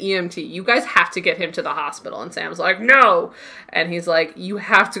I'm an EMT. You guys have to get him to the hospital. And Sam's like, no. And he's like, you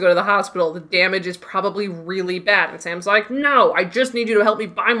have to go to the hospital. The damage is probably really bad. And Sam's like, no, I just need you to help me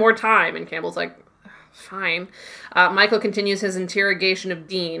buy more time. And Campbell's like, fine. Michael continues his interrogation of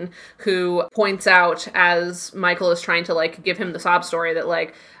Dean, who points out, as Michael is trying to, like, give him the sob story, that,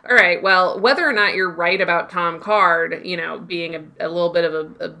 like, all right, well, whether or not you're right about Tom Card, you know, being a little bit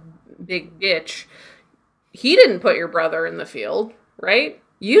of a big bitch, he didn't put your brother in the field, right?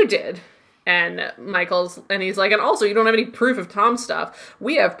 You did. And he's like, and also, you don't have any proof of Tom's stuff.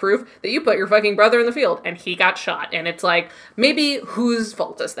 We have proof that you put your fucking brother in the field, and he got shot. And it's like, maybe whose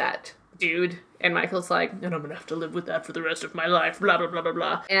fault is that, dude? And Michael's like, and I'm gonna have to live with that for the rest of my life, blah, blah, blah, blah,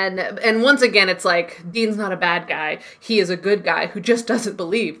 blah. And once again, it's like, Dean's not a bad guy. He is a good guy who just doesn't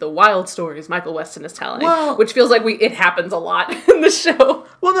believe the wild stories Michael Weston is telling. Well, which feels like it happens a lot in the show.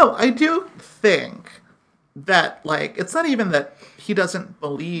 Well, no, I do think that, like, it's not even that he doesn't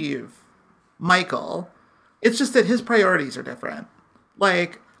believe Michael. It's just that his priorities are different.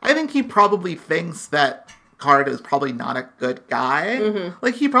 Like, I think he probably thinks that Card is probably not a good guy. Mm-hmm.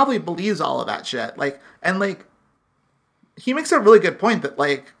 Like, he probably believes all of that shit. Like, and, like, he makes a really good point that,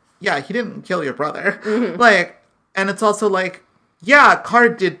 like, yeah, he didn't kill your brother. Mm-hmm. Like, and it's also like, yeah,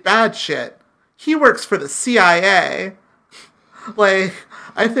 Card did bad shit. He works for the CIA. Like,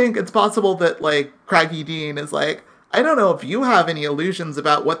 I think it's possible that, like, Craggy Dean is like, I don't know if you have any illusions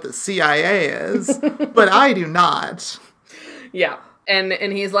about what the CIA is, but I do not. Yeah. And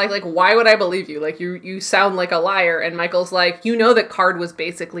he's like, why would I believe you? Like, you sound like a liar. And Michael's like, you know that Card was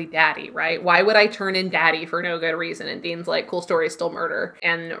basically Daddy, right? Why would I turn in Daddy for no good reason? And Dean's like, cool story, still murder.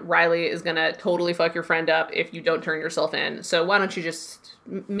 And Riley is gonna totally fuck your friend up if you don't turn yourself in. So why don't you just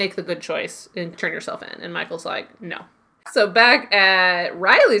make the good choice and turn yourself in? And Michael's like, no. So back at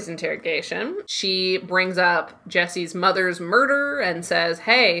Riley's interrogation, she brings up Jesse's mother's murder and says,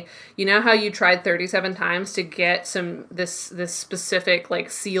 hey, you know how you tried 37 times to get this specific,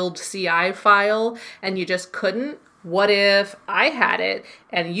 like, sealed CI file and you just couldn't? What if I had it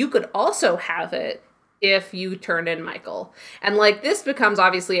and you could also have it if you turned in Michael? And, like, this becomes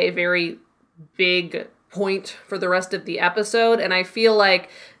obviously a very big point for the rest of the episode, and I feel like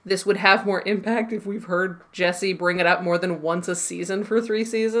this would have more impact if we've heard Jesse bring it up more than once a season for 3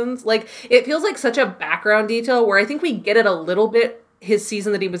 seasons. Like, it feels like such a background detail where I think we get it a little bit his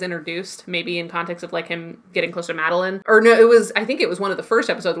season that he was introduced, maybe in context of, like, him getting close to Madeline. Or no, I think it was one of the first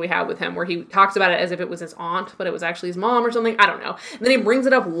episodes we had with him where he talks about it as if it was his aunt, but it was actually his mom or something. I don't know. And then he brings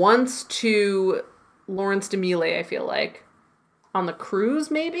it up once to Lawrence DeMille, I feel like. On the cruise,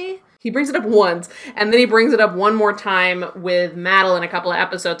 maybe? He brings it up once, and then he brings it up one more time with Madeline a couple of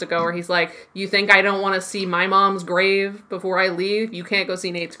episodes ago, where he's like, you think I don't want to see my mom's grave before I leave? You can't go see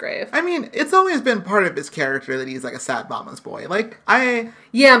Nate's grave. I mean, it's always been part of his character that he's, like, a sad mama's boy. Like,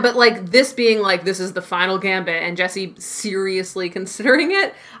 Yeah, but, like, this being, like, this is the final gambit, and Jesse seriously considering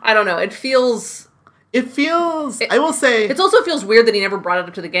it, I don't know, I will say... It also feels weird that he never brought it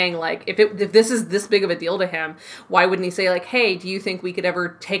up to the gang. Like, if this is this big of a deal to him, why wouldn't he say, like, hey, do you think we could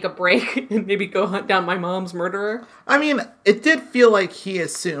ever take a break and maybe go hunt down my mom's murderer? I mean, it did feel like he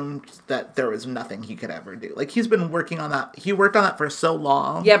assumed that there was nothing he could ever do. Like, he's been working on that. He worked on that for so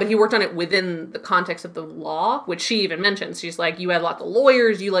long. Yeah, but he worked on it within the context of the law, which she even mentions. She's like, you had lots of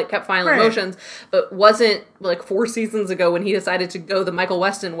lawyers, you, like, kept filing motions, but wasn't, like, 4 seasons ago when he decided to go the Michael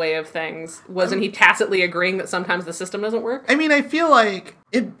Weston way of things, wasn't he tacitly agreeing that sometimes the system doesn't work? I mean, I feel like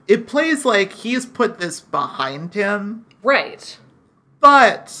it plays like he's put this behind him. Right.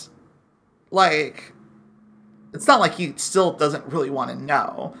 But, like, it's not like he still doesn't really want to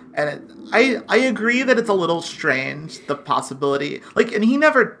know. And I agree that it's a little strange, the possibility. Like, and he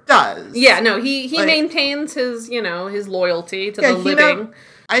never does. Yeah, no, he like, maintains his, his loyalty to the living.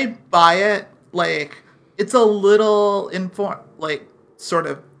 I buy it. Like, it's a little sort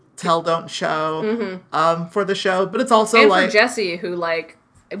of tell, don't show for the show. But it's also, and for Jesse, who, like,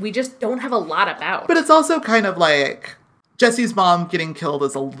 we just don't have a lot about. But it's also kind of like Jesse's mom getting killed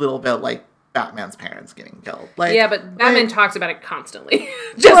is a little bit like Batman's parents getting killed. Like, yeah, but Batman talks about it constantly.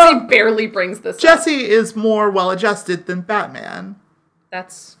 Jesse barely brings this up. Jesse is more well-adjusted than Batman.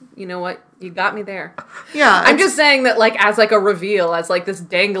 That's, you know what? You got me there. Yeah. I'm just saying that, like, as, like, a reveal, as, like, this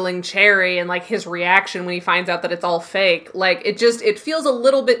dangling cherry and, like, his reaction when he finds out that it's all fake, like, it feels a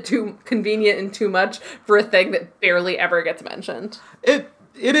little bit too convenient and too much for a thing that barely ever gets mentioned. It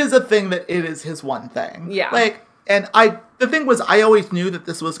is a thing that it is his one thing. Yeah. Like, and the thing was, I always knew that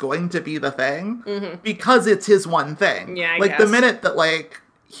this was going to be the thing because it's his one thing. Yeah, I guess. Like, the minute that, like,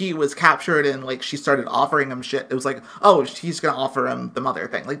 he was captured and like she started offering him shit, it was like, oh, he's gonna offer him the mother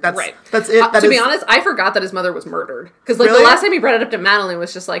thing. Like that's right. That's it. To be honest, I forgot that his mother was murdered because like Really? the last time he brought it up to Madeline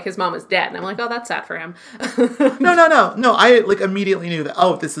was just like his mom is dead, and I'm like, oh, that's sad for him. No. I like immediately knew that.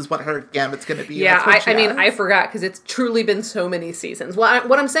 Oh, this is what her gambit's gonna be. Yeah, I mean, I forgot because it's truly been so many seasons. Well,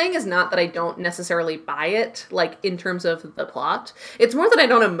 what I'm saying is not that I don't necessarily buy it, like in terms of the plot. It's more that I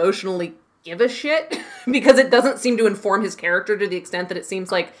don't emotionally give a shit because it doesn't seem to inform his character to the extent that it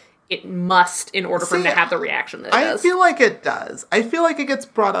seems like it must in order for him to have the reaction that it does. I feel like it does. I feel like it gets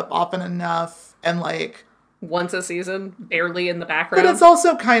brought up often enough and like once a season, barely in the background. But it's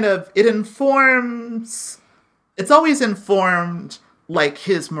also kind of, it informs, it's always informed like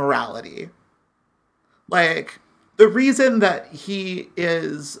his morality. Like the reason that he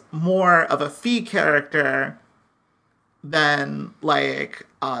is more of a Fee character than like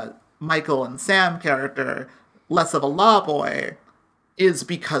Michael and Sam character, less of a law boy, is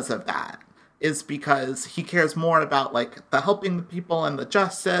because of that. Is because he cares more about like the helping the people and the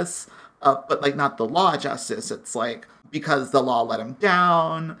justice, but like not the law justice. It's like because the law let him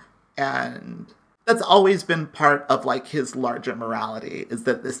down, and that's always been part of like his larger morality, is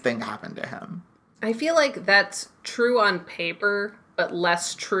that this thing happened to him. I feel like that's true on paper, but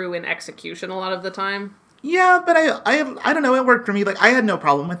less true in execution a lot of the time. Yeah, but I don't know, it worked for me. Like, I had no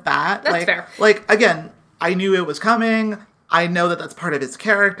problem with that. That's like, fair. Like, again, I knew it was coming. I know that that's part of his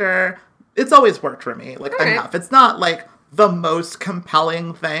character. It's always worked for me, like, enough. It's not, like, the most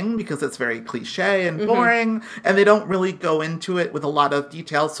compelling thing, because it's very cliche and boring, and they don't really go into it with a lot of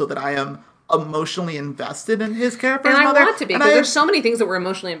details so that I am emotionally invested in his character. And I want to be, because there's so many things that we're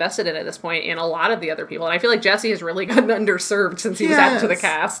emotionally invested in at this point in a lot of the other people. And I feel like Jesse has really gotten underserved since he was added to the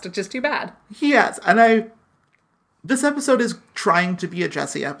cast, which is too bad. He has. And this episode is trying to be a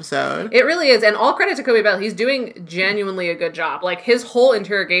Jesse episode. It really is. And all credit to Kobe Bell. He's doing genuinely a good job. Like, his whole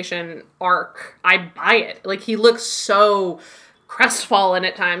interrogation arc, I buy it. Like, he looks so crestfallen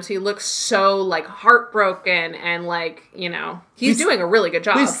at times. He looks so, like, heartbroken and, like, you know, he's doing a really good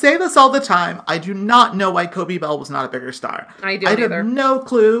job. We say this all the time. I do not know why Kobe Bell was not a bigger star. I have no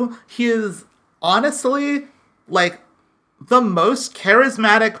clue. He is honestly, like, the most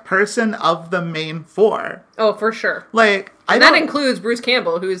charismatic person of the main four. Oh, for sure. Like, and that includes Bruce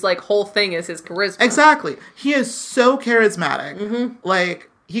Campbell, whose, like, whole thing is his charisma. Exactly. He is so charismatic. Like,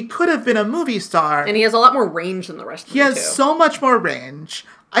 he could have been a movie star. And he has a lot more range than the rest of them, He has so much more range.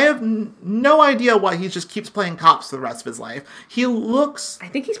 I have no idea why he just keeps playing cops for the rest of his life. He looks... I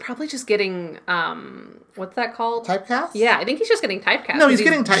think he's probably just getting, what's that called? Typecast? Yeah, I think he's just getting typecast. No, he's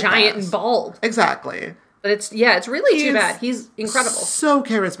getting typecast. Giant and bald. Exactly. But it's really too bad. He's incredible. So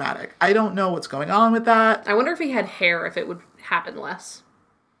charismatic. I don't know what's going on with that. I wonder if he had hair, if it would happen less.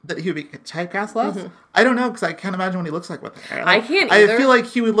 That he would be typecast less? I don't know, because I can't imagine what he looks like with hair. Like, I can't either. I feel like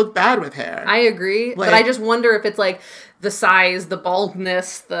he would look bad with hair. I agree. Like, but I just wonder if it's like the size, the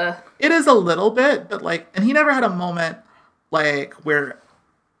baldness, It is a little bit, but like, and he never had a moment like where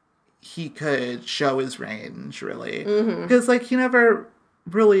he could show his range, really. Because like, he never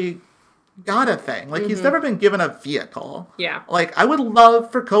really got a thing. Like, he's never been given a vehicle. Yeah. Like, I would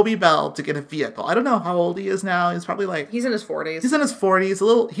love for Kobe Bell to get a vehicle. I don't know how old he is now. He's probably like... He's in his 40s. He's in his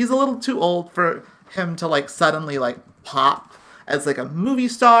 40s. He's a little too old for him to, like, suddenly, like, pop as, like, a movie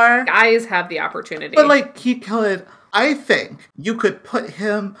star. Guys have the opportunity. But, like, he could... I think you could put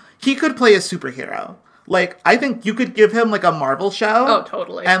him... He could play a superhero. Like, I think you could give him, like, a Marvel show. Oh,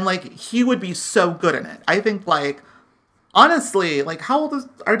 totally. And, like, he would be so good in it. I think, like... Honestly, like, how old is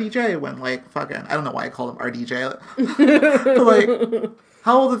RDJ when, like, fucking... I don't know why I called him RDJ. But, like,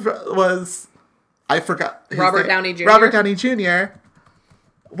 how old was... I forgot. Robert Downey Jr.? Robert Downey Jr.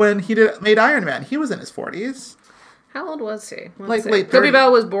 when he made Iron Man. He was in his 40s. How old was he? Let's late 30s. Kobe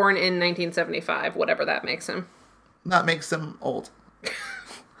Bell was born in 1975, whatever that makes him. That makes him old.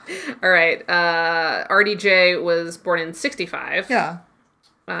 All right. RDJ was born in 65. Yeah.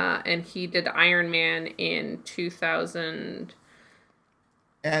 And he did Iron Man in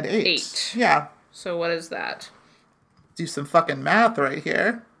 2008. Yeah. So what is that? Do some fucking math right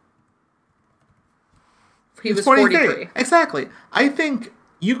here. He was 43. Exactly. I think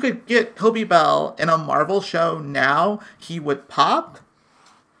you could get Kobe Bell in a Marvel show now. He would pop.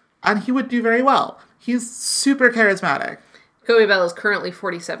 And he would do very well. He's super charismatic. Kobe Bell is currently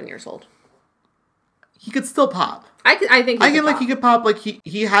 47 years old. He could still pop. I think he could pop. Like,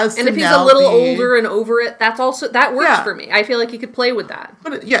 he has to. And if he's a little older and over it, that works for me. I feel like he could play with that.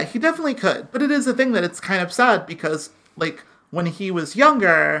 But yeah, he definitely could. But it is a thing that it's kind of sad because, like, when he was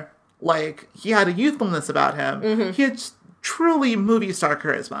younger, like, he had a youthfulness about him. He had truly movie star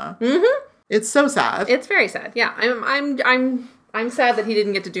charisma. It's so sad. It's very sad. Yeah, I'm sad that he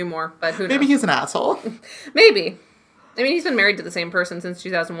didn't get to do more, but who knows? Maybe he's an asshole. Maybe. I mean, he's been married to the same person since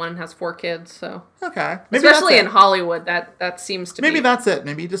 2001 and has 4 kids, so... Okay. Maybe especially in Hollywood, that seems to Maybe be... that's it.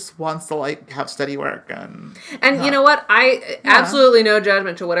 Maybe he just wants to, like, have steady work and... And you know what? Absolutely no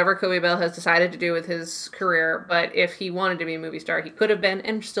judgment to whatever Coby Bell has decided to do with his career, but if he wanted to be a movie star, he could have been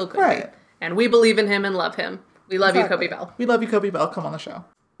and still could be. And we believe in him and love him. We love you, Coby Bell. We love you, Coby Bell. Come on the show.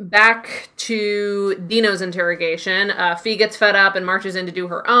 Back to Dino's interrogation. Fee gets fed up and marches in to do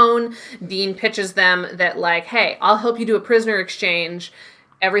her own. Dean pitches them that, like, hey, I'll help you do a prisoner exchange.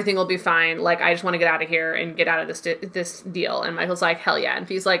 Everything will be fine. Like, I just want to get out of here and get out of this deal. And Michael's like, hell yeah. And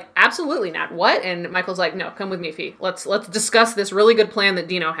Fee's like, absolutely not. What? And Michael's like, no, come with me, Fee. Let's discuss this really good plan that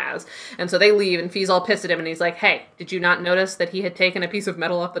Dino has. And so they leave, and Fee's all pissed at him. And he's like, hey, did you not notice that he had taken a piece of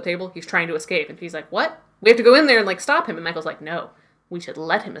metal off the table? He's trying to escape. And Fee's like, what? We have to go in there and, like, stop him. And Michael's like, no. We should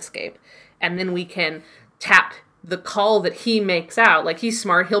let him escape. And then we can tap the call that he makes out. Like, he's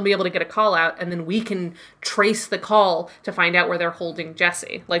smart. He'll be able to get a call out. And then we can trace the call to find out where they're holding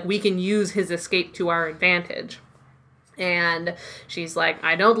Jesse. Like, we can use his escape to our advantage. And she's like,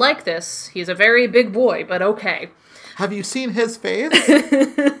 I don't like this. He's a very big boy, but okay. Have you seen his face?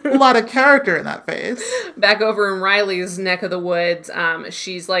 A lot of character in that face. Back over in Riley's neck of the woods,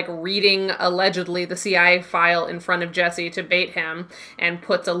 she's like reading allegedly the CIA file in front of Jesse to bait him, and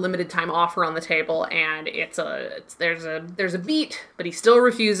puts a limited time offer on the table. And there's a beat, but he still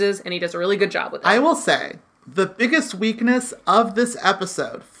refuses, and he does a really good job with it. I will say the biggest weakness of this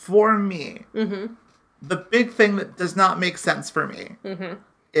episode for me, the big thing that does not make sense for me,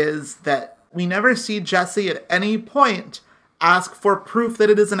 is that we never see Jesse at any point ask for proof that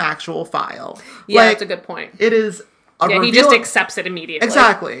it is an actual file. Yeah, that's a good point. It is a reveal. He just accepts it immediately.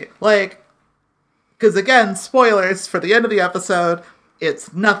 Exactly. Like, because again, spoilers for the end of the episode,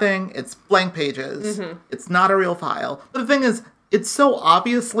 it's nothing, it's blank pages. It's not a real file. But the thing is, it's so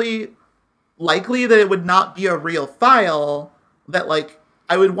obviously likely that it would not be a real file that, like,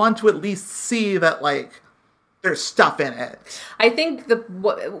 I would want to at least see that, like, there's stuff in it. I think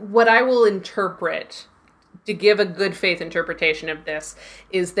what I will interpret, to give a good faith interpretation of this,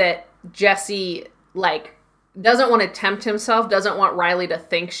 is that Jesse, like, doesn't want to tempt himself, doesn't want Riley to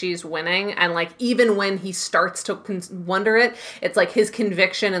think she's winning, and, like, even when he starts to wonder it, it's like his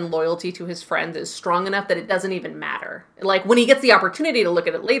conviction and loyalty to his friends is strong enough that it doesn't even matter. Like, when he gets the opportunity to look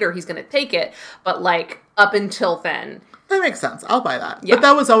at it later, he's going to take it, but, like, up until then... That makes sense. I'll buy that. Yeah. But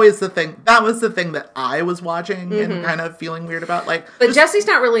that was always the thing. That was the thing that I was watching and kind of feeling weird about. Like, but Jesse's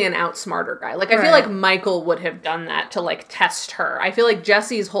not really an outsmarter guy. Like, I feel like Michael would have done that to, like, test her. I feel like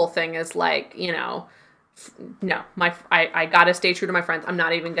Jesse's whole thing is, like, you know, no, I gotta stay true to my friends. I'm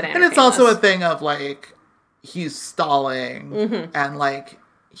not even gonna entertain And it's also this. a thing of, like, he's stalling and, like,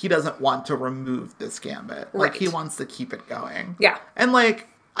 he doesn't want to remove this gambit. Like, he wants to keep it going. Yeah. And, like,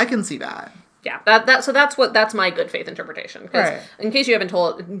 I can see that. Yeah, so that's my good faith interpretation. Because in case you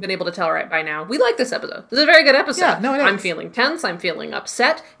haven't been able to tell right by now, we like this episode. This is a very good episode. Yeah, no, it is. I'm feeling tense. I'm feeling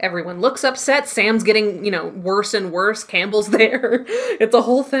upset. Everyone looks upset. Sam's getting, worse and worse. Campbell's there. It's a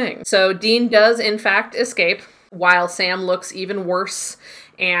whole thing. So Dean does, in fact, escape, while Sam looks even worse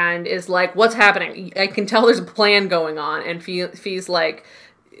and is like, what's happening? I can tell there's a plan going on. And Fee's like,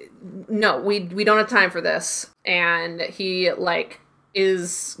 no, we don't have time for this. And he, like...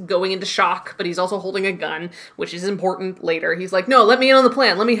 is going into shock, but he's also holding a gun, which is important later. He's like, no, let me in on the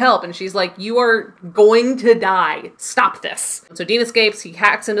plan. Let me help. And she's like, you are going to die. Stop this. So Dean escapes. He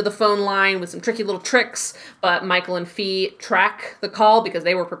hacks into the phone line with some tricky little tricks, but Michael and Fee track the call because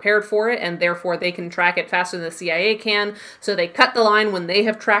they were prepared for it, and therefore they can track it faster than the CIA can. So they cut the line when they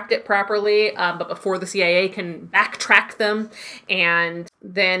have tracked it properly, but before the CIA can backtrack them. And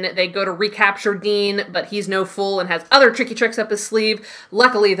then they go to recapture Dean, but he's no fool and has other tricky tricks up his sleeve.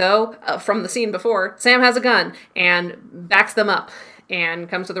 Luckily, though, from the scene before, Sam has a gun and backs them up and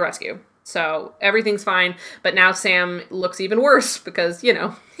comes to the rescue. So everything's fine, but now Sam looks even worse because, he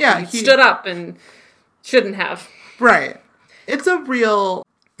stood up and shouldn't have. Right. It's a real,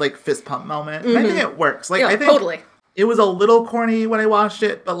 like, fist pump moment. And I think it works. Like, I think totally. It was a little corny when I watched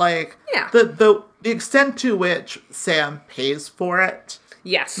it, but, like, the extent to which Sam pays for it...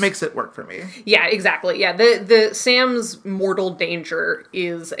 Yes. Makes it work for me. Yeah, exactly. Yeah, the Sam's mortal danger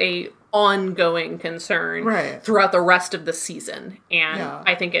is a ongoing concern throughout the rest of the season. And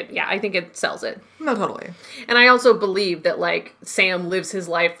I think it sells it. No, totally. And I also believe that, like, Sam lives his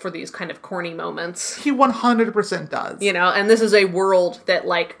life for these kind of corny moments. He 100% does. You know, and this is a world that,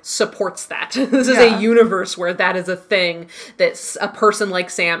 like, supports that. This is a universe where that is a thing that a person like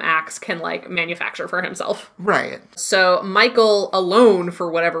Sam Axe can, like, manufacture for himself. Right. So Michael, alone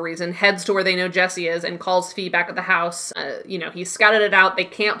for whatever reason, heads to where they know Jessie is and calls Fee back at the house. You know, he's scouted it out. They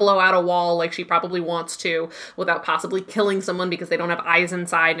can't blow out a wall like she probably wants to without possibly killing someone because they don't have eyes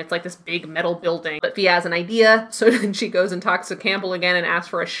inside, and it's like this big metal building. But Fee has an idea, so then she goes and talks to Campbell again and asks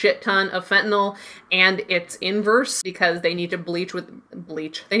for a shit ton of fentanyl and its inverse because they need to breach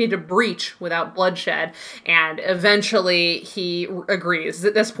without bloodshed. And eventually he agrees.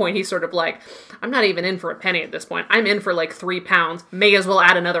 At this point, he's sort of like, I'm not even in for a penny at this point. I'm in for like 3 pounds. May as well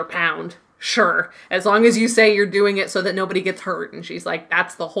add another pound. Sure, as long as you say you're doing it so that nobody gets hurt. And she's like,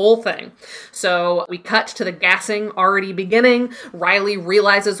 that's the whole thing. So we cut to the gassing already beginning. Riley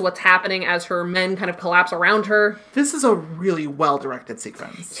realizes what's happening as her men kind of collapse around her. This is a really well-directed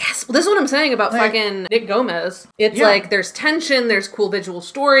sequence. Yes, well, this is what I'm saying about fucking Nick Gomez. It's like, there's tension, there's cool visual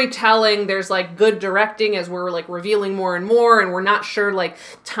storytelling, there's like good directing as we're like revealing more and more, and we're not sure like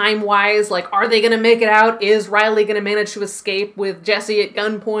time-wise, like, are they gonna make it out? Is Riley gonna manage to escape with Jessie at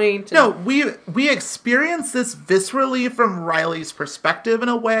gunpoint? No, we experience this viscerally from Riley's perspective in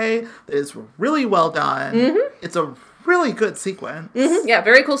a way that is really well done. Mm-hmm. It's a really good sequence. Mm-hmm. Yeah,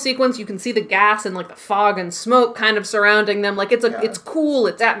 very cool sequence. You can see the gas and like the fog and smoke kind of surrounding them. Like it's cool.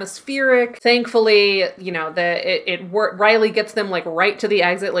 It's atmospheric. Thankfully, you know, Riley gets them like right to the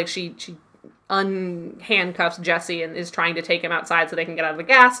exit. Like she unhandcuffs Jessie and is trying to take him outside so they can get out of the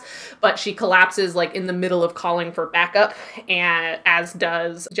gas, but she collapses like in the middle of calling for backup, and as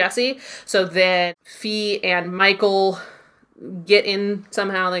does Jessie. So then Fee and Michael get in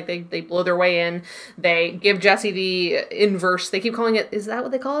somehow, like they blow their way in. They give Jessie the inverse. They keep calling it, is that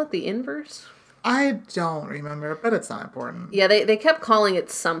what they call it? The inverse? I don't remember, but it's not important. Yeah, they kept calling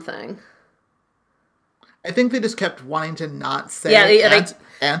it something. I think they just kept wanting to not say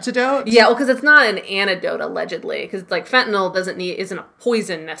antidote. Yeah, well, because it's not an antidote, allegedly. Because, like, fentanyl isn't a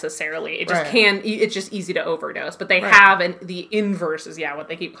poison, necessarily. It just it's just easy to overdose. But they have, the inverse is, what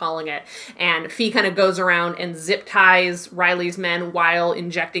they keep calling it. And Fee kind of goes around and zip ties Riley's men while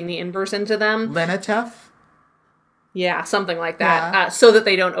injecting the inverse into them. Lenatef? Yeah, something like that. So that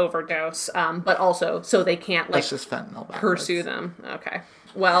they don't overdose. But also, so they can't, like, that's just fentanyl backwards. Pursue them. Okay.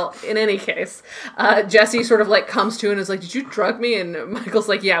 Well, in any case, Jessie sort of like comes to and is like, did you drug me? And Michael's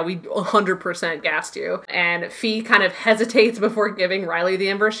like, yeah, we 100% gassed you. And Fee kind of hesitates before giving Riley the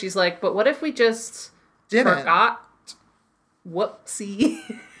inverse. She's like, but what if we just forgot? Whoopsie.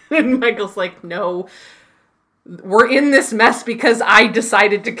 And Michael's like, no, we're in this mess because I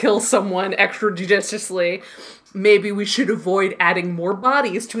decided to kill someone extrajudiciously. Maybe we should avoid adding more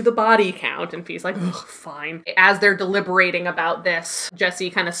bodies to the body count. And Fee's like, ugh, fine. As they're deliberating about this, Jessie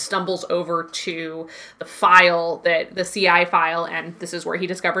kind of stumbles over to the file, the CI file, and this is where he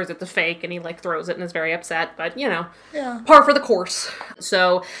discovers it's a fake, and he like throws it and is very upset, but you know, par for the course.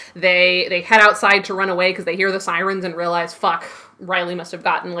 So they head outside to run away because they hear the sirens and realize, fuck, Riley must have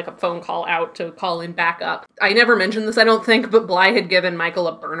gotten like a phone call out to call in backup. I never mentioned this, I don't think, but Bly had given Michael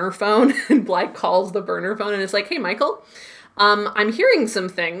a burner phone, and Bly calls the burner phone and is like, hey, Michael, I'm hearing some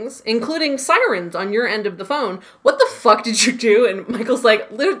things, including sirens on your end of the phone. What the fuck did you do? And Michael's like,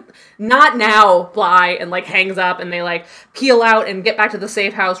 not now, Bly, and like hangs up, and they like peel out and get back to the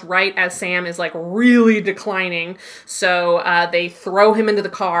safe house right as Sam is like really declining. So they throw him into the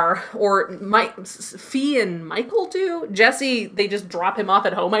car, or Fee and Michael do. Jessie, they just drop him off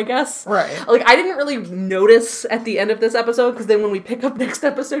at home, I guess. Right. Like, I didn't really notice at the end of this episode, because then when we pick up next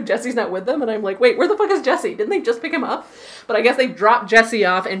episode, Jessie's not with them, and I'm like, wait, where the fuck is Jessie? Didn't they just pick him up? But I guess they dropped Jessie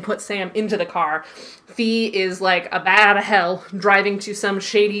off and put Sam into the car. Fee is like a bat out of hell, driving to some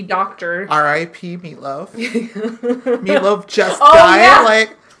shady doctor. R.I.P. Meatloaf. Meatloaf just died. Yeah.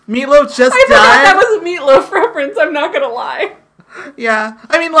 Like, Meatloaf just died. I thought that was a Meatloaf reference, I'm not gonna lie. Yeah.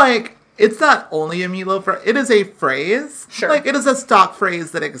 I mean, like, it's not only a Meatloaf, it is a phrase. Sure. Like, it is a stock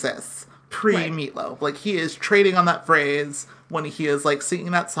phrase that exists pre-Meatloaf. Like, he is trading on that phrase when he is, like,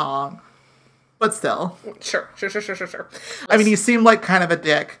 singing that song. But still. Sure. I mean, he seemed like kind of a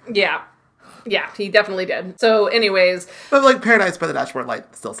dick. Yeah. Yeah, he definitely did. So anyways. But like Paradise by the Dashboard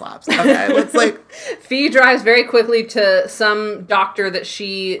Light still slaps. Okay, let's like. Fee drives very quickly to some doctor that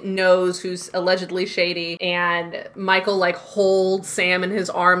she knows who's allegedly shady, and Michael like holds Sam in his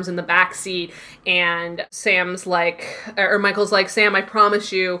arms in the back seat, and Michael's like, Sam, I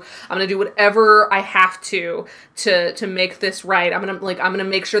promise you, I'm gonna do whatever I have to make this right. I'm gonna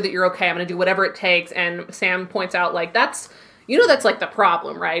make sure that you're okay. I'm gonna do whatever it takes. And Sam points out like that's like the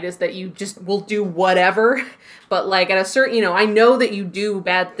problem, right? Is that you just will do whatever. But like at a certain, I know that you do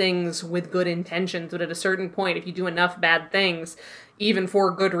bad things with good intentions, but at a certain point, if you do enough bad things, even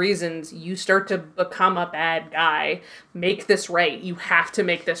for good reasons, you start to become a bad guy. Make this right. You have to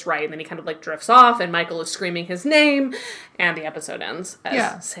make this right. And then he kind of like drifts off, and Michael is screaming his name, and the episode ends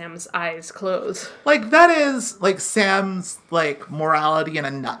as Sam's eyes close. Like that is like Sam's like morality in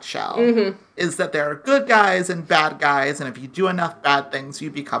a nutshell. Mm-hmm. Is that there are good guys and bad guys, and if you do enough bad things, you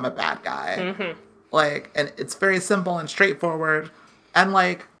become a bad guy. Mm-hmm. Like, and it's very simple and straightforward. And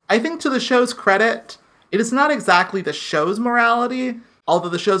like, I think to the show's credit, it is not exactly the show's morality, although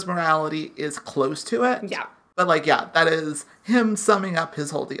the show's morality is close to it. Yeah. But like, yeah, that is him summing up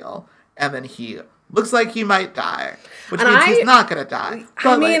his whole deal. And then he looks like he might die, which means he's not going to die.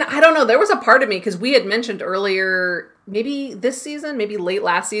 But I don't know. There was a part of me, because we had mentioned earlier, maybe this season, maybe late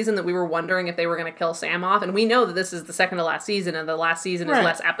last season, that we were wondering if they were going to kill Sam off. And we know that this is the second to last season, and the last season is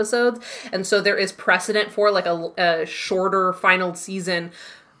less episodes. And so there is precedent for like a shorter final season,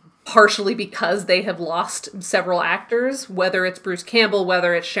 partially because they have lost several actors, whether it's Bruce Campbell,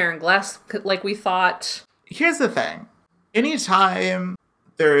 whether it's Sharon Gless, like we thought. Here's the thing. Anytime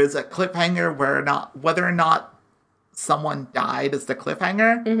there is a cliffhanger whether or not someone died is the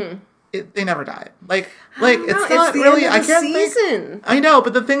cliffhanger, mm-hmm. They never died. Like it's not really. I can't think. I know,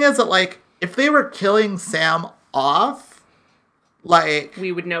 but the thing is that like if they were killing Sam off, like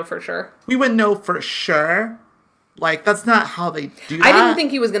we would know for sure. We would know for sure. Like that's not how they do that. I didn't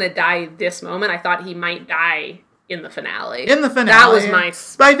think he was going to die this moment. I thought he might die in the finale. That was my.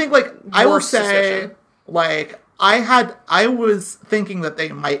 But I think like I will say suspicion. Like I was thinking that they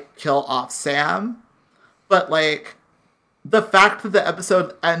might kill off Sam, but like the fact that the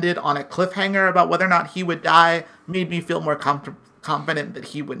episode ended on a cliffhanger about whether or not he would die made me feel more confident that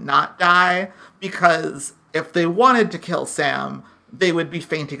he would not die, because if they wanted to kill Sam, they would be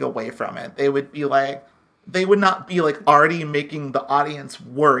fainting away from it. They would be like, they would not be like already making the audience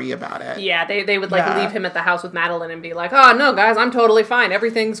worry about it. Yeah, they would like leave him at the house with Madeline and be like, oh no guys, I'm totally fine.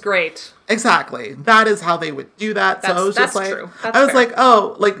 Everything's great. Exactly. That is how they would do that. So I was just like, true. I was like,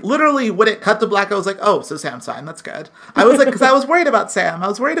 oh, like literally when it cut to black, I was like, oh, so Sam's fine. That's good. I was like, because I was worried about Sam. I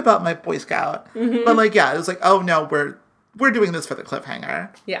was worried about my Boy Scout. Mm-hmm. But like, yeah, it was like, oh no, we're doing this for the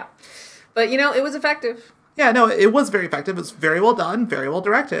cliffhanger. Yeah. But it was effective. Yeah, no, it was very effective. It was very well done, very well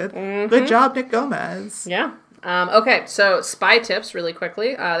directed. Mm-hmm. Good job, Nick Gomez. Yeah. Okay, so spy tips really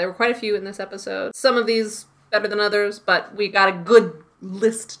quickly. There were quite a few in this episode. Some of these better than others, but we got a good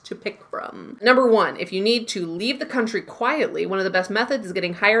list to pick from. Number 1, if you need to leave the country quietly, one of the best methods is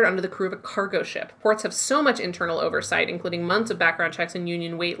getting hired under the crew of a cargo ship. Ports have so much internal oversight, including months of background checks and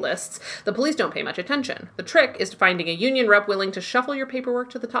union wait lists. The police don't pay much attention. The trick is finding a union rep willing to shuffle your paperwork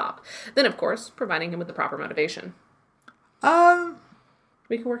to the top. Then, of course, providing him with the proper motivation.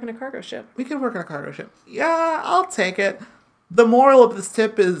 We could work in a cargo ship. Yeah, I'll take it. The moral of this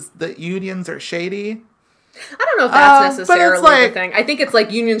tip is that unions are shady. I don't know if that's necessarily the thing. I think it's like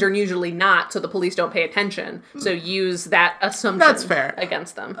unions are usually not, so the police don't pay attention. So use that assumption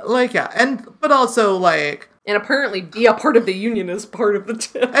against them. Like, yeah. But also, like... And apparently be a part of the union is part of the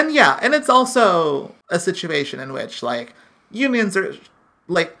tip. And yeah, and it's also a situation in which, like, unions are...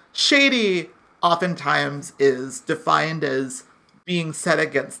 Like, shady oftentimes is defined as being set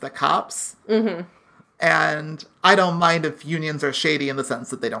against the cops. Mm-hmm. And I don't mind if unions are shady in the sense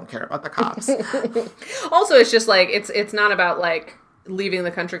that they don't care about the cops. Also, it's just like, it's not about like leaving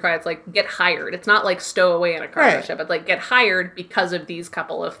the country quiet. It's like get hired. It's not like stow away in a cargo ship. It's like get hired because of these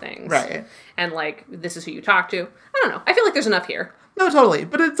couple of things. Right. And like, this is who you talk to. I don't know. I feel like there's enough here. No, totally.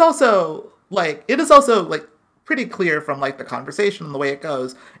 But it is also like pretty clear from like the conversation and the way it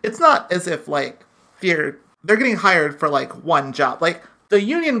goes. It's not as if like they're getting hired for like one job. Like, the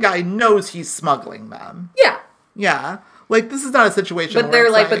union guy knows he's smuggling them. Yeah. Yeah. Like, this is not a situation but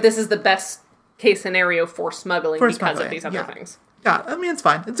they're like, but this is the best case scenario for smuggling of these other things. Yeah, I mean, it's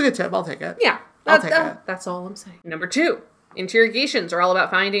fine. It's a good tip. I'll take it. Yeah. I'll take it. That's all I'm saying. Number 2. Interrogations are all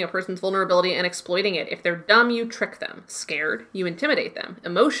about finding a person's vulnerability and exploiting it. If they're dumb, you trick them. Scared, you intimidate them.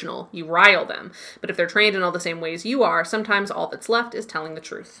 Emotional, you rile them. But if they're trained in all the same ways you are, sometimes all that's left is telling the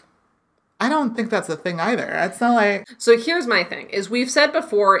truth. I don't think that's a thing either. It's not like... So here's my thing, is we've said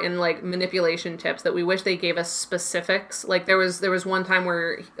before in, like, manipulation tips that we wish they gave us specifics. Like, there was one time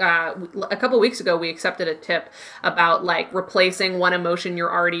where, a couple weeks ago, we accepted a tip about, like, replacing one emotion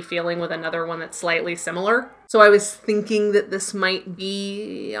you're already feeling with another one that's slightly similar. So I was thinking that this might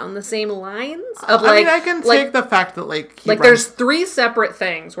be on the same lines of, like... I can take the fact that, like... There's 3 separate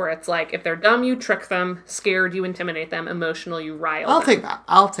things where it's like, if they're dumb, you trick them, scared, you intimidate them, emotional, you rile them.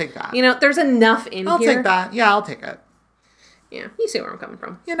 I'll take that. You know, there's enough in here. I'll take that. Yeah, I'll take it. Yeah, you see where I'm coming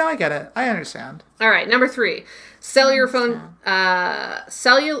from. You know, I get it. I understand. All right, number 3. Sell your phone.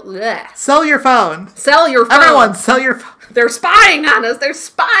 Sell your phone. Sell your phone. Everyone, sell your phone. They're spying on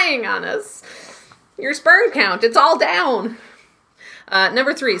us. Your sperm count, it's all down.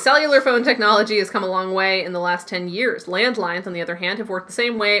 Number 3, cellular phone technology has come a long way in the last 10 years. Landlines, on the other hand, have worked the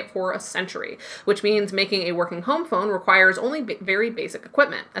same way for a century, which means making a working home phone requires only very basic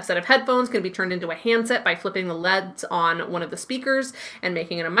equipment. A set of headphones can be turned into a handset by flipping the LEDs on one of the speakers and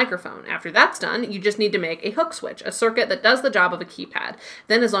making it a microphone. After that's done, you just need to make a hook switch, a circuit that does the job of a keypad.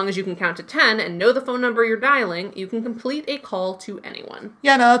 Then, as long as you can count to 10 and know the phone number you're dialing, you can complete a call to anyone.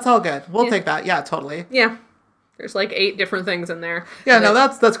 Yeah, no, that's all good. We'll take that. Yeah, totally. Yeah. There's like 8 different things in there. Yeah, no,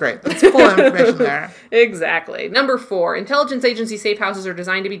 that's great. That's full of information there. Exactly. Number 4, intelligence agency safe houses are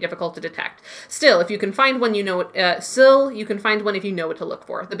designed to be difficult to detect. Still, if you can find one, you know it. You can find one if you know what to look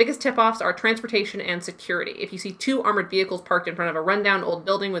for. The biggest tip-offs are transportation and security. If you see 2 armored vehicles parked in front of a rundown old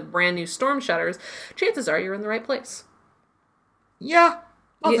building with brand new storm shutters, chances are you're in the right place. Yeah.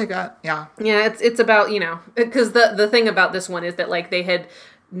 I'll take that. Yeah. Yeah, it's about, you know, because the thing about this one is that, like, they had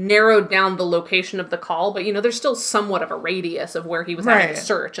narrowed down the location of the call, but, you know, there's still somewhat of a radius of where he was having a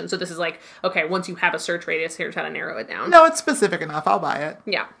search. And so this is like, okay, once you have a search radius, here's how to narrow it down. No, it's specific enough. I'll buy it.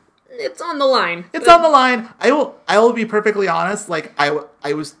 Yeah. It's on the line. It's on the line. I will be perfectly honest. Like,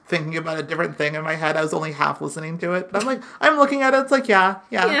 I was thinking about a different thing in my head. I was only half listening to it. But I'm looking at it. It's like, yeah.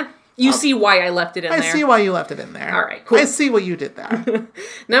 You see why I left it in there. I see why you left it in there. All right, cool. I see what you did there.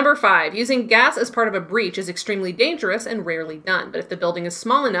 Number 5, using gas as part of a breach is extremely dangerous and rarely done. But if the building is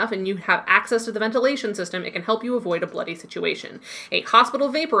small enough and you have access to the ventilation system, it can help you avoid a bloody situation. A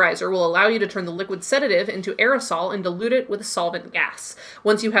hospital vaporizer will allow you to turn the liquid sedative into aerosol and dilute it with a solvent gas.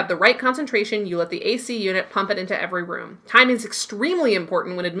 Once you have the right concentration, you let the AC unit pump it into every room. Time is extremely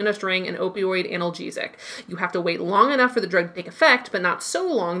important when administering an opioid analgesic. You have to wait long enough for the drug to take effect, but not so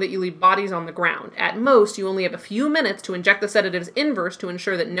long that you leave bodies on the ground. At most, you only have a few minutes to inject the sedative's inverse to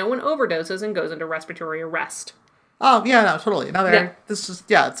ensure that no one overdoses and goes into respiratory arrest. Oh, yeah, no, totally.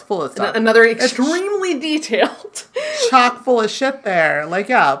 It's full of stuff. Another extremely detailed. Chock full of shit there. Like,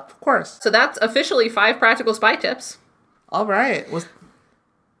 yeah, of course. So that's officially 5 practical spy tips. All right. Was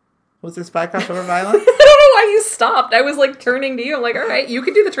there spycraft over violence? I don't know why you stopped. I was, like, turning to you. I'm like, all right, you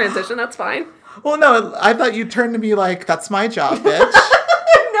can do the transition. That's fine. Well, no, I thought you turned to me like, that's my job, bitch.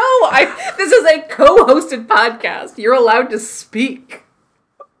 This is a co-hosted podcast. You're allowed to speak.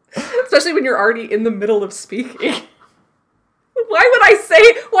 Especially when you're already in the middle of speaking. Why would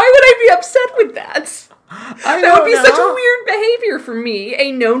I be upset with that? That would be such a weird behavior for me,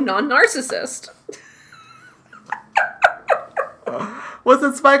 a non-narcissist. Was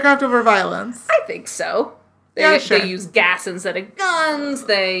it spycraft over violence? I think so. They use gas instead of guns.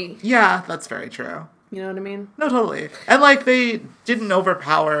 Yeah, that's very true. You know what I mean? No, totally. And, like, they didn't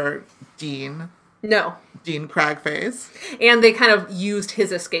overpower Dean. No. Dean Cragface. And they kind of used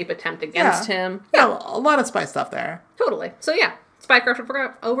his escape attempt against him. Yeah, a lot of spy stuff there. Totally. So, yeah.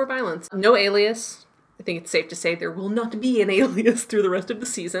 Spycraft over violence. No alias. I think it's safe to say there will not be an alias through the rest of the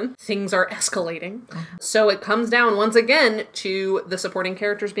season. Things are escalating. So it comes down, once again, to the supporting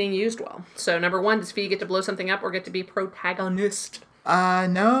characters being used well. So, number 1, does Fee get to blow something up or get to be protagonist?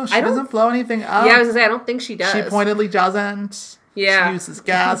 No, she doesn't blow anything up. Yeah, I was gonna say, I don't think she does. She pointedly doesn't. Yeah. She uses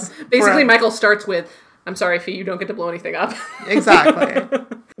gas. Basically, Michael starts with, I'm sorry, Fee, you don't get to blow anything up. Exactly.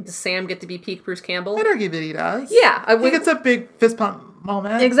 Does Sam get to be peak Bruce Campbell? I'd argue that he does. Yeah. I think it's a big fist pump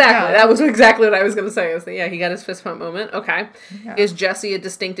moment. Exactly. Yeah. That was exactly what I was going to say. He got his fist pump moment. Okay. Yeah. Is Jesse a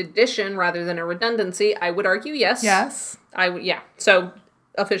distinct addition rather than a redundancy? I would argue yes. Yes. Yeah. So,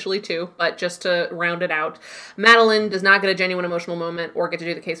 officially 2, but just to round it out, Madeline does not get a genuine emotional moment or get to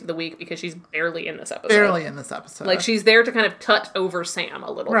do the case of the week because she's barely in this episode. Like, she's there to kind of tut over Sam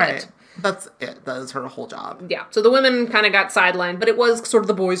a little bit. That's it. That is her whole job. Yeah. So the women kind of got sidelined, but it was sort of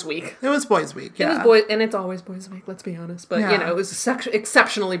the boys' week. It was boys' week, yeah. It was boys, and it's always boys' week, let's be honest. But, you know, it was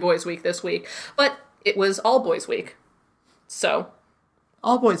exceptionally boys' week this week. But it was all boys' week. So.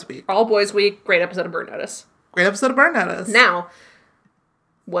 All boys' week. All boys' week. Great episode of Burn Notice. Great episode of Burn Notice. Now,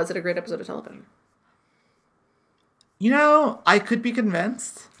 was it a great episode of television? You know, I could be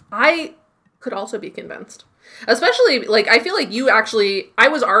convinced. I could also be convinced. Especially, like, I feel like I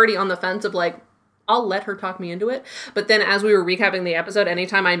was already on the fence of, like, I'll let her talk me into it. But then as we were recapping the episode,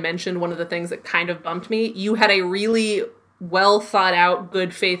 anytime I mentioned one of the things that kind of bumped me, you had a really well thought out,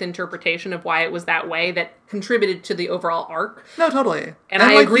 good faith interpretation of why it was that way that contributed to the overall arc. No, totally. And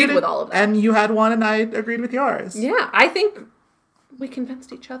I agreed with all of that. And you had one and I agreed with yours. Yeah, I think we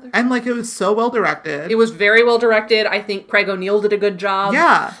convinced each other. And, like, it was so well directed. It was very well directed. I think Craig O'Neill did a good job.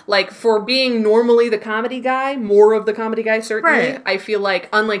 Yeah. Like, for being normally the comedy guy, more of the comedy guy, certainly. Right. I feel like,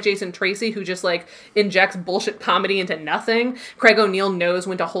 unlike Jason Tracy, who just, like, injects bullshit comedy into nothing, Craig O'Neill knows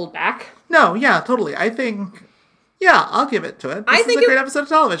when to hold back. No, yeah, totally. I think... Yeah, I'll give it to it. This is a great episode of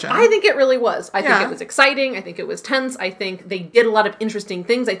television. I think it really was. I think it was exciting. I think it was tense. I think they did a lot of interesting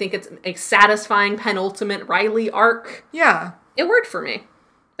things. I think it's a satisfying penultimate Riley arc. Yeah. It worked for me.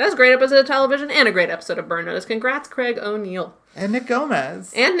 That was a great episode of television and a great episode of Burn Notice. Congrats, Craig O'Neill. And Nick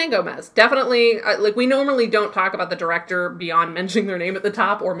Gomez. Definitely, like, we normally don't talk about the director beyond mentioning their name at the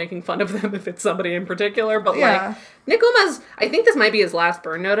top or making fun of them if it's somebody in particular. But, like, Nick Gomez, I think this might be his last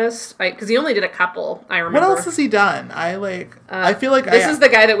Burn Notice. Because he only did a couple, I remember. What else has he done? I feel like... This is the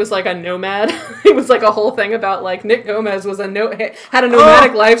guy that was, like, a nomad. It was, like, a whole thing about, like, Nick Gomez was had a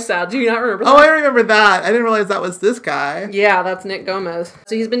nomadic lifestyle. Do you not remember that? Oh, I remember that. I didn't realize that was this guy. Yeah, that's Nick Gomez.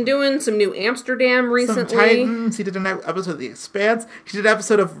 So he's been doing some New Amsterdam recently. Some Titans. He did an episode of The Expanse. He did an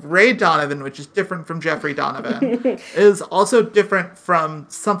episode of Ray Donovan, which is different from Jeffrey Donovan. It is also different from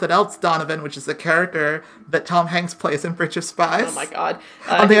Something Else Donovan, which is the character that Tom Hanks plays in Bridge of Spies. Oh my god.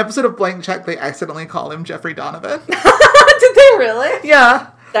 On the episode of Blank Check, they accidentally call him Jeffrey Donovan. Did they really? Yeah.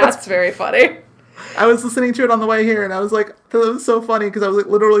 That's very funny. I was listening to it on the way here, and I was like, that was so funny, because I was, like,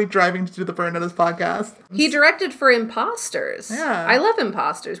 literally driving to do the Burn Notice podcast. He directed for Imposters. Yeah. I love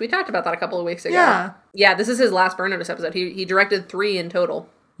Imposters. We talked about that a couple of weeks ago. Yeah. Yeah, this is his last Burn Notice episode. He directed 3 in total.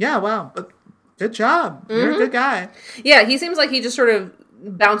 Yeah, wow. But good job. Mm-hmm. You're a good guy. Yeah, he seems like he just sort of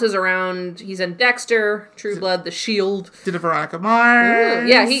bounces around. He's in Dexter, True Blood, The Shield. Did a Veronica Mars. Ooh,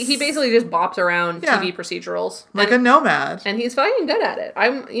 yeah, he basically just bops around TV procedurals. Like a nomad. And he's fucking good at it.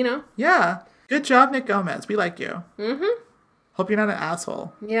 Yeah. Good job, Nick Gomez. We like you. Mm-hmm. Hope you're not an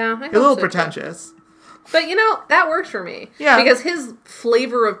asshole. Yeah, I hope you're a little so pretentious. Too. But, that works for me. Yeah. Because his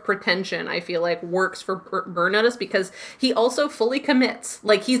flavor of pretension, I feel like, works for Burn Notice because he also fully commits.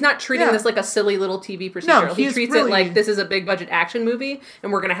 Like, he's not treating this like a silly little TV procedural. No, he treats it like this is a big budget action movie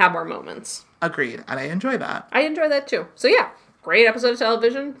and we're going to have our moments. Agreed. And I enjoy that. I enjoy that too. So, yeah. Great episode of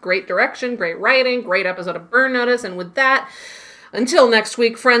television. Great direction. Great writing. Great episode of Burn Notice. And with that... Until next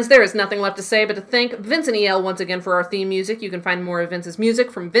week, friends, there is nothing left to say but to thank Vincent E.L. once again for our theme music. You can find more of Vince's music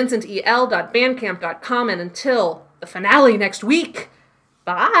from vincentel.bandcamp.com. And until the finale next week,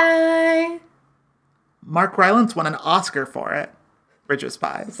 bye! Mark Rylance won an Oscar for it. Bridge of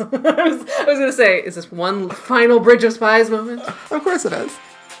Spies. I was going to say, is this one final Bridge of Spies moment? Of course it is.